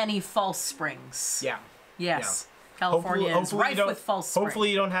second of many false springs. Yeah. Yes. Yeah. California is rife with false springs. Hopefully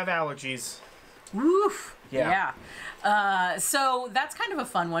you don't have allergies. Woof. Yeah. So that's kind of a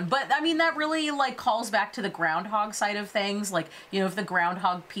fun one. But, I mean, that really, like, calls back to the groundhog side of things. Like, you know, if the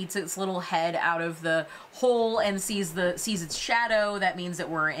groundhog peeks its little head out of the hole and sees its shadow, that means that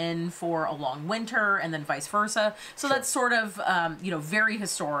we're in for a long winter, and then vice versa. So that's sort of, very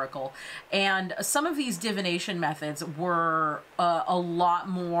historical. And some of these divination methods were a lot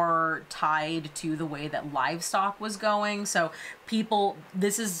more tied to the way that livestock was going. So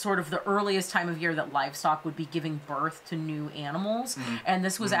this is sort of the earliest time of year that livestock would be giving birth to new animals. And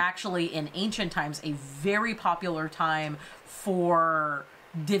this was actually, in ancient times, a very popular time for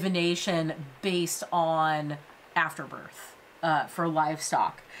divination based on afterbirth for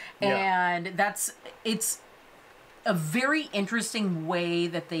livestock. And it's a very interesting way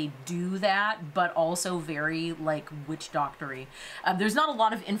that they do that, but also very, like, witch doctory. There's not a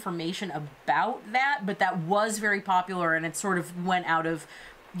lot of information about that, but that was very popular, and it sort of went out of,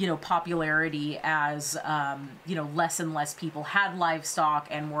 popularity as, less and less people had livestock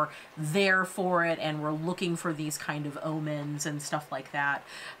and were there for it and were looking for these kind of omens and stuff like that.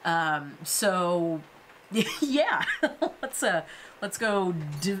 Yeah, let's go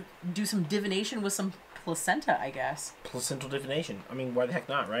do some divination with some placenta, I guess. Placental divination. I mean, why the heck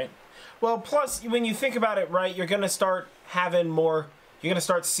not, right? Well, plus, when you think about it, right, you're going to start having more... You're going to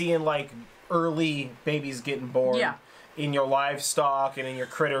start seeing, like, early babies getting born in your livestock and in your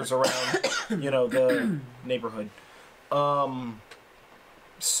critters around, the neighborhood. So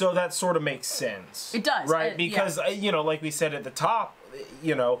that sort of makes sense. It does. Right? Because, like we said at the top,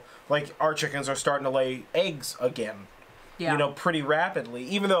 like, our chickens are starting to lay eggs again. Yeah. Pretty rapidly,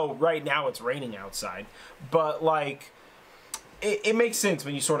 even though right now it's raining outside. But, like, it makes sense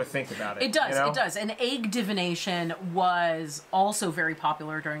when you sort of think about it. It does, you know? it does. And egg divination was also very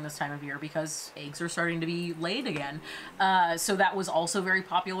popular during this time of year because eggs are starting to be laid again. So that was also very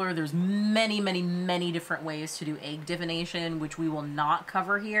popular. There's many, many, many different ways to do egg divination, which we will not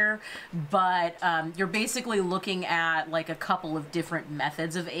cover here. But you're basically looking at like a couple of different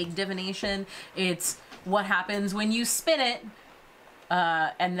methods of egg divination. It's what happens when you spin it,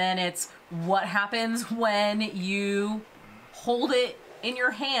 and then it's what happens when you hold it in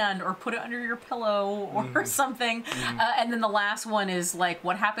your hand or put it under your pillow or something. And then the last one is like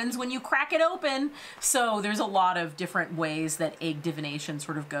what happens when you crack it open. So there's a lot of different ways that egg divination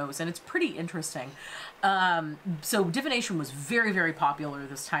sort of goes, and it's pretty interesting. So divination was very, very popular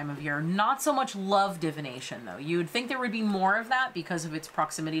this time of year. Not so much love divination, though. You'd think there would be more of that because of its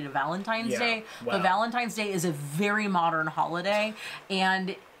proximity to Valentine's Day. Wow. But Valentine's Day is a very modern holiday,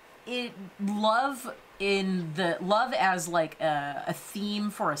 and love as like a theme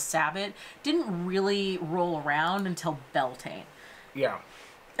for a Sabbath didn't really roll around until Beltane. Yeah.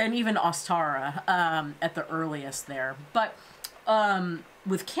 And even Ostara at the earliest there. But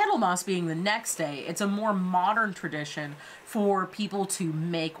with Candlemas being the next day, it's a more modern tradition for people to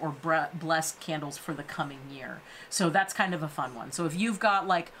make or bless candles for the coming year. So that's kind of a fun one. So if you've got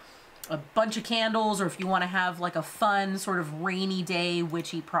like a bunch of candles, or if you want to have like a fun sort of rainy day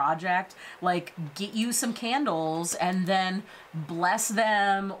witchy project, like get you some candles and then bless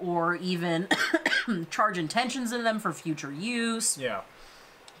them, or even charge intentions in them for future use. Yeah.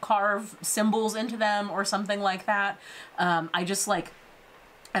 Carve symbols into them or something like that.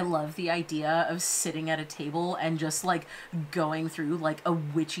 I love the idea of sitting at a table and just like going through like a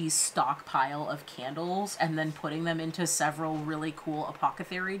witchy stockpile of candles and then putting them into several really cool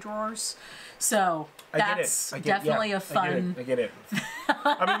apothecary drawers. So that's definitely a fun... I get it.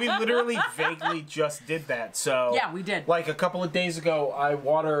 I mean, we literally vaguely just did that. So yeah, we did. Like a couple of days ago, I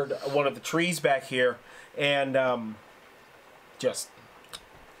watered one of the trees back here, and just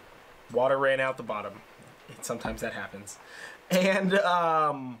water ran out the bottom. Sometimes that happens.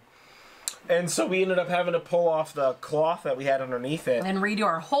 And so we ended up having to pull off the cloth that we had underneath it. And redo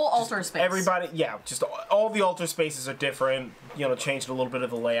our whole altar space. Everybody, yeah, just all the altar spaces are different. You know, changed a little bit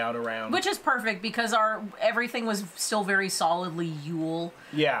of the layout around. Which is perfect because everything was still very solidly Yule.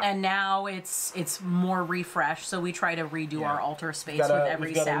 Yeah. And now it's more refreshed, so we try to redo our altar space with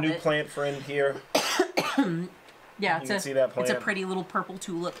every Sabbath. We've got a new plant friend here. Yeah, you can see that plant. It's a pretty little purple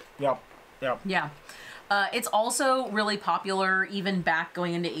tulip. Yep. Yeah. It's also really popular, even back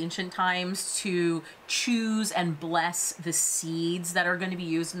going into ancient times, to choose and bless the seeds that are going to be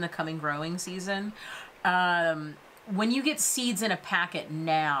used in the coming growing season. When you get seeds in a packet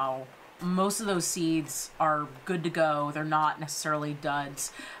now, most of those seeds are good to go. They're not necessarily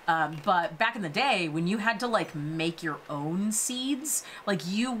duds. But back in the day, when you had to like make your own seeds, like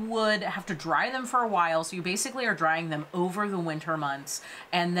you would have to dry them for a while. So you basically are drying them over the winter months.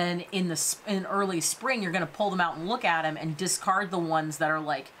 And then in early spring, you're going to pull them out and look at them and discard the ones that are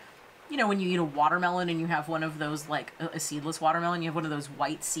like, you know, when you eat a watermelon and you have one of those, like a seedless watermelon, you have one of those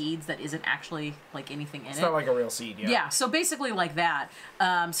white seeds that isn't actually like anything in it. It's not like a real seed, yeah. Yeah, so basically like that.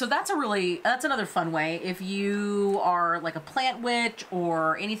 So that's another fun way. If you are like a plant witch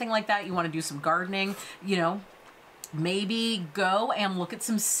or anything like that, you want to do some gardening, you know, maybe go and look at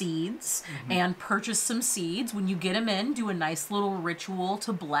some seeds and purchase some seeds. When you get them in, do a nice little ritual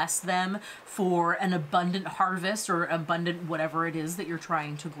to bless them for an abundant harvest or abundant whatever it is that you're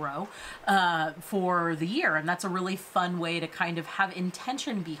trying to grow for the year. And that's a really fun way to kind of have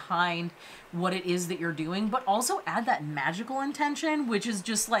intention behind what it is that you're doing, but also add that magical intention, which is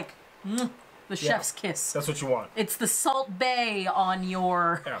just like the chef's kiss. That's what you want. It's the Salt Bay on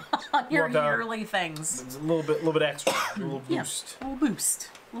your yearly things. It's a little bit extra, a little boost. Yeah, a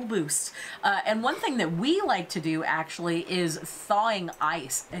little boost. And one thing that we like to do actually is thawing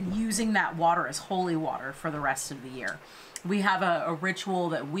ice and using that water as holy water for the rest of the year. We have a ritual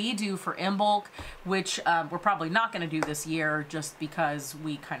that we do for Imbolc, which we're probably not going to do this year just because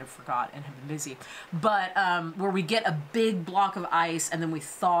we kind of forgot and have been busy. But where we get a big block of ice and then we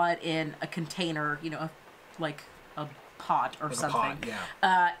thaw it in a container, you know, like a pot or something.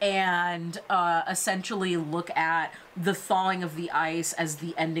 And essentially look at the thawing of the ice as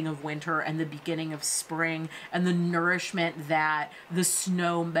the ending of winter and the beginning of spring, and the nourishment that the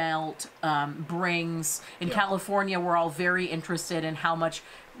snow melt brings. In California, we're all very interested in how much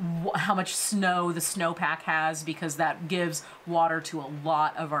snow the snowpack has, because that gives water to a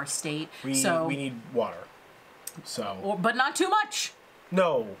lot of our state. We need water. So, but not too much.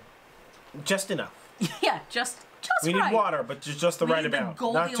 No, just enough. Yeah, just We right. need water, but just the right need amount.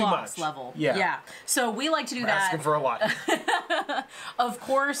 The Not too much. level. Yeah. Yeah. So we like to do that. Asking for a lot. Of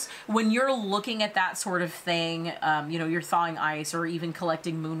course, when you're looking at that sort of thing, you know, you're thawing ice or even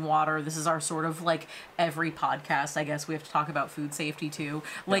collecting moon water. This is our sort of like every podcast, I guess we have to talk about food safety too.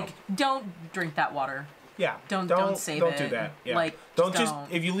 Like, don't drink that water. Yeah. Don't save it. Don't do that. Yeah. Like, don't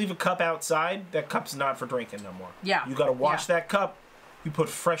if you leave a cup outside, that cup's not for drinking no more. Yeah. You got to wash that cup. You put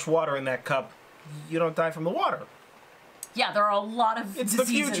fresh water in that cup. You don't die from the water. Yeah, there are a lot of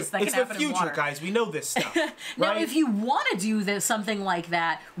diseases that can happen in water. It's the future, guys. We know this stuff. Now, right? if you want to do this, something like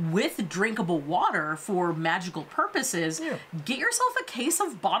that with drinkable water for magical purposes, get yourself a case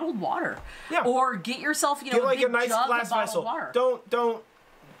of bottled water. Yeah. Or get yourself, you know, like a big a nice jug glass of bottled vessel. water.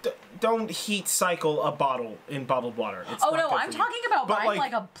 Don't heat cycle a bottle in bottled water. It's no, I'm talking about buying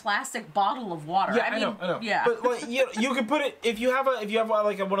like a plastic bottle of water. Yeah, I know. Yeah. But like, you can put it if you have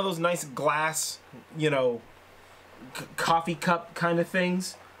like one of those nice glass, you know, coffee cup kind of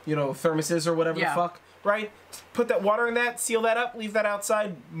things, you know, thermoses or whatever the fuck, right? Put that water in that, seal that up, leave that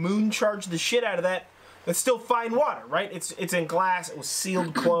outside, moon charge the shit out of that. It's still fine water, right? It's in glass. It was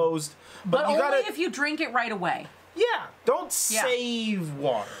sealed, closed. But you only if you drink it right away. Yeah, don't save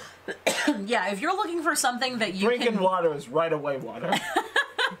water. Yeah, if you're looking for something that you Drinking water is right away water.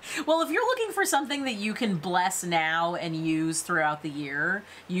 Well, if you're looking for something that you can bless now and use throughout the year,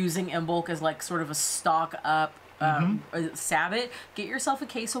 using Imbolc as like sort of a stock up Sabbath, get yourself a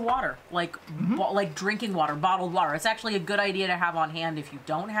case of water, like drinking water, bottled water. It's actually a good idea to have on hand if you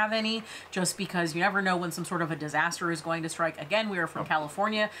don't have any, just because you never know when some sort of a disaster is going to strike. Again, we are from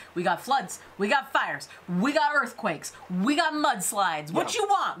California. We got floods, we got fires, we got earthquakes, we got mudslides. What you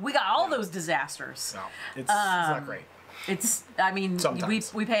want? We got all those disasters. No, it's not great. It's, I mean,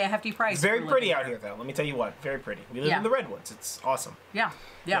 we pay a hefty price. It's very pretty out here, though. Let me tell you what, very pretty. We live in the redwoods. It's awesome. Yeah.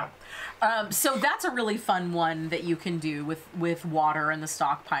 So that's a really fun one that you can do with water and the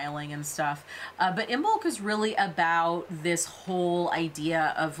stockpiling and stuff. But Imbolc is really about this whole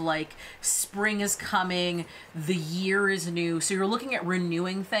idea of like spring is coming, the year is new. So you're looking at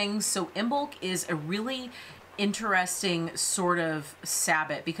renewing things. So Imbolc is a really interesting sort of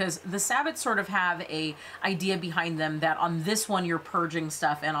Sabbath, because the Sabbath sort of have a idea behind them that on this one you're purging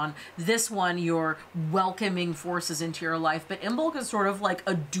stuff and on this one you're welcoming forces into your life, but Imbolc is sort of like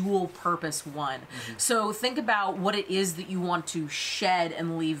a dual purpose one. So think about what it is that you want to shed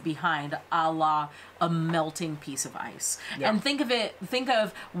and leave behind, a la a melting piece of ice. And think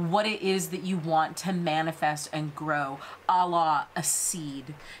of what it is that you want to manifest and grow, a la a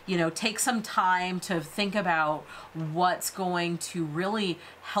seed. You know, take some time to think about what's going to really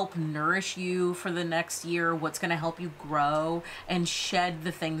help nourish you for the next year, what's going to help you grow, and shed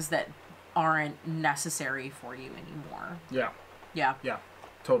the things that aren't necessary for you anymore. Yeah.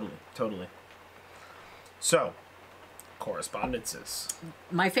 Totally. So, correspondences.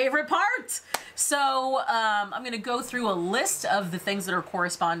 My favorite part. So I'm going to go through a list of the things that are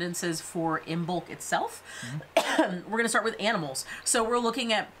correspondences for Imbolc itself. We're going to start with animals. So we're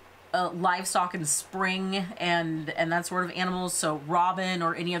looking at livestock in spring and that sort of animals. So robin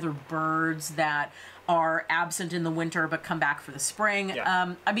or any other birds that are absent in the winter but come back for the spring.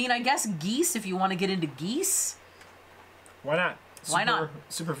 I mean, I guess geese, if you want to get into geese. Why not? Why not?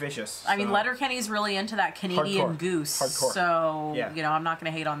 Super vicious. I mean, Letterkenny's really into that Canadian goose. Hardcore. So, you know, I'm not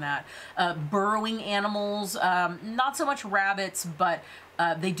going to hate on that. Burrowing animals, not so much rabbits, but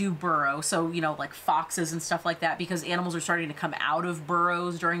they do burrow. So, you know, like foxes and stuff like that, because animals are starting to come out of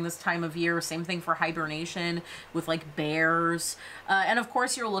burrows during this time of year. Same thing for hibernation with like bears. And of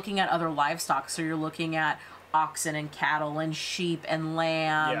course, you're looking at other livestock. So you're looking at oxen and cattle and sheep and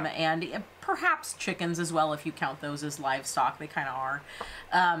lamb and perhaps chickens as well, if you count those as livestock. They kind of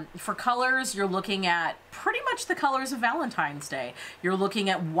are. For colors, you're looking at pretty much the colors of Valentine's Day. You're looking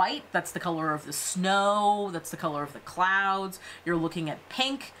at white, that's the color of the snow, that's the color of the clouds. You're looking at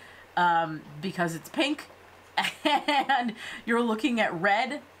pink, because it's pink. And you're looking at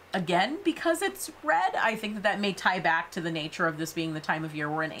red, again, because it's red. I think that may tie back to the nature of this being the time of year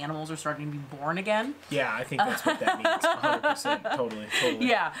wherein animals are starting to be born again. Yeah, I think that's what that means. 100%. Totally.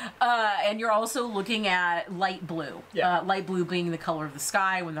 Yeah. And you're also looking at light blue. Light blue being the color of the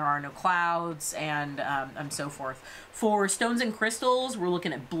sky when there are no clouds and so forth. For stones and crystals, we're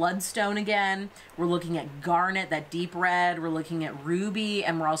looking at bloodstone again. We're looking at garnet, that deep red. We're looking at ruby,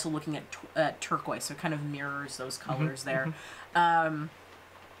 and we're also looking at turquoise. So it kind of mirrors those colors there.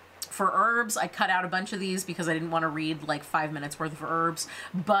 For herbs, I cut out a bunch of these because I didn't want to read like 5 minutes worth of herbs.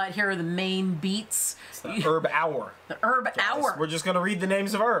 But here are the main beats. It's the herb hour. The herb hour. We're just going to read the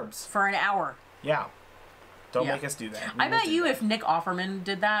names of herbs. For an hour. Yeah. Don't make us do that. I bet you if Nick Offerman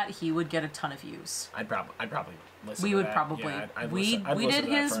did that, he would get a ton of views. I'd probably listen. We to would that. probably. Yeah, we did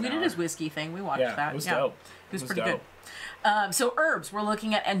his whiskey thing. We watched that. It was dope. It was pretty good. So herbs, we're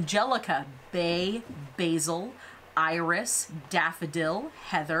looking at angelica, bay, basil, iris, daffodil,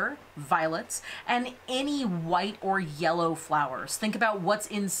 heather, violets, and any white or yellow flowers. Think about what's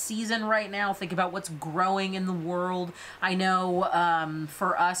in season right now. Think about what's growing in the world. I know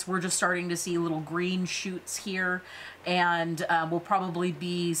for us, we're just starting to see little green shoots here, and we'll probably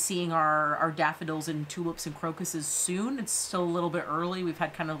be seeing our daffodils and tulips and crocuses soon. It's still a little bit early. We've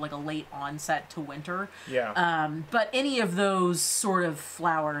had kind of like a late onset to winter. Yeah. But any of those sort of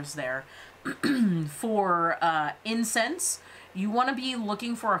flowers there. For incense, you want to be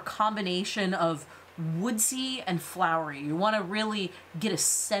looking for a combination of woodsy and flowery. You want to really get a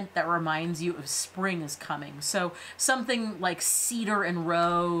scent that reminds you of spring is coming. So something like cedar and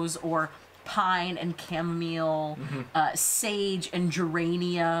rose, or pine and chamomile, sage and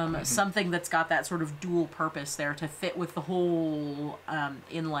geranium, something that's got that sort of dual purpose there to fit with the whole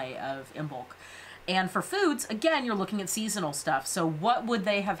inlay of Imbolc. And for foods, again, you're looking at seasonal stuff. So what would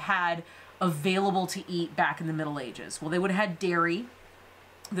they have had available to eat back in the Middle Ages? Well, they would have had dairy.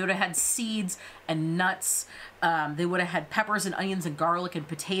 They would have had seeds and nuts. They would have had peppers and onions and garlic and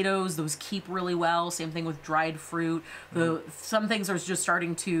potatoes. Those keep really well. Same thing with dried fruit. Some things are just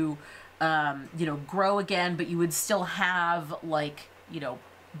starting to, grow again, but you would still have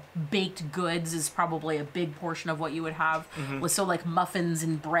baked goods is probably a big portion of what you would have. So like muffins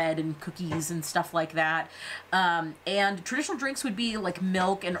and bread and cookies and stuff like that. And traditional drinks would be like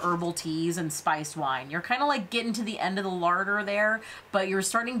milk and herbal teas and spiced wine. You're kind of like getting to the end of the larder there, but you're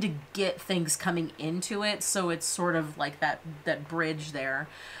starting to get things coming into it. So it's sort of like that bridge there.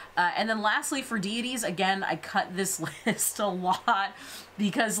 And then lastly, for deities, again, I cut this list a lot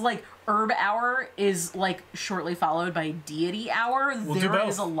because like herb hour is like shortly followed by deity hour. There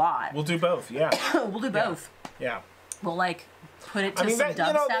is a lot. We'll do both. Yeah. We'll do both. Yeah. We'll like put it to some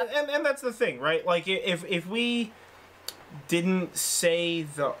dubstep. And that's the thing, right? Like if we didn't say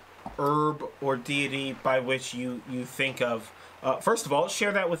the herb or deity by which you think of, first of all,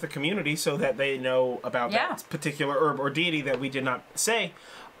 share that with the community so that they know about that particular herb or deity that we did not say.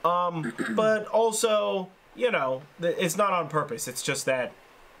 But also, it's not on purpose. It's just that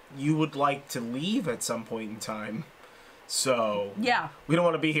you would like to leave at some point in time. So we don't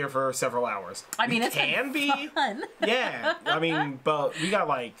want to be here for several hours. I mean, it can be fun. Yeah. I mean, but we got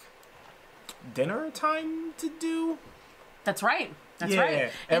like dinner time to do. That's right. That's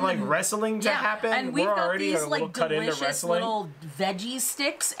right. And like wrestling to happen. And we've got these like delicious little veggie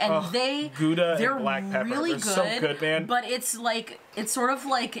sticks, and Gouda they're and black pepper. Really they're so good, man. But it's sort of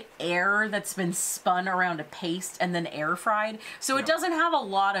like air that's been spun around a paste and then air fried. So it doesn't have a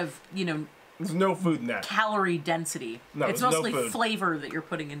lot of, there's no food in that. Calorie density. No, it's mostly flavor that you're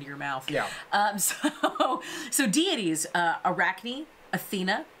putting into your mouth. Yeah. So deities, Arachne,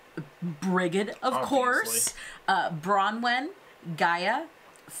 Athena, Brigid, of course, Bronwen, Gaia,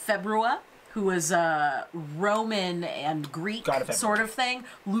 Februa, who was a Roman and Greek sort of thing.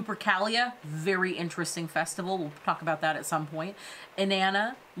 Lupercalia, very interesting festival. We'll talk about that at some point.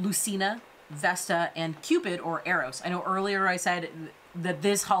 Inanna, Lucina, Vesta, and Cupid, or Eros. I know earlier I said that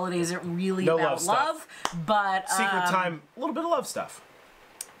this holiday isn't really about love, but... Secret time, a little bit of love stuff.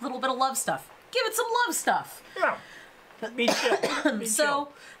 A little bit of love stuff. Give it some love stuff. Yeah. Be chill. So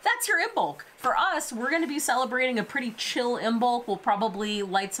that's your Imbolc. For us, we're going to be celebrating a pretty chill Imbolc. We'll probably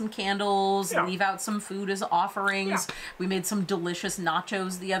light some candles, leave out some food as offerings. Yeah. We made some delicious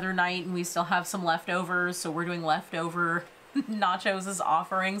nachos the other night, and we still have some leftovers, so we're doing leftover nachos as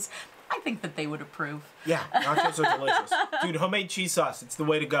offerings. I think that they would approve. Yeah, nachos are delicious. Dude, homemade cheese sauce, it's the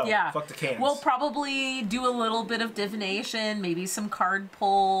way to go. Yeah. Fuck the cans. We'll probably do a little bit of divination, maybe some card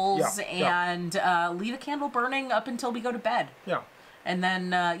pulls, and leave a candle burning up until we go to bed. Yeah. And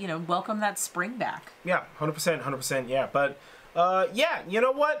then, welcome that spring back. Yeah, 100%, yeah. But, you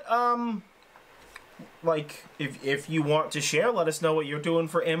know what? If you want to share, let us know what you're doing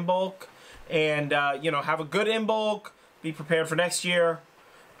for Imbolc. And, have a good Imbolc. Be prepared for next year.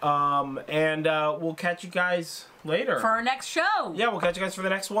 We'll catch you guys later for our next show. Yeah, we'll catch you guys for the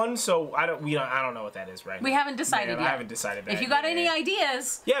next one. So I don't know what that is right now. We haven't decided yet. I haven't decided that. If you got any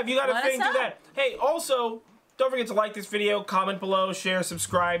ideas, if you got a thing, do that. Hey, also, don't forget to like this video, comment below, share,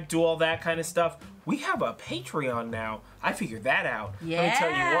 subscribe, do all that kind of stuff. We have a Patreon now. I figured that out. Yeah. Let me tell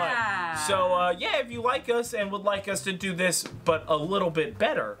you what. So if you like us and would like us to do this, but a little bit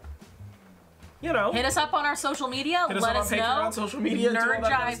better, you know. Hit us up on our social media. Hit us Let up us on Patreon, know. social media,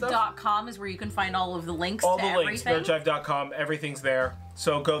 Nerdjive.com is where you can find all of the links all to the everything. links, nerdjive.com, everything's there.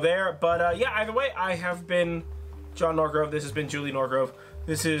 So go there. But yeah, either way, I have been John Norgrove. This has been Julie Norgrove.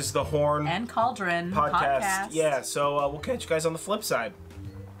 This is the Horn and Cauldron podcast. Yeah, so we'll catch you guys on the flip side.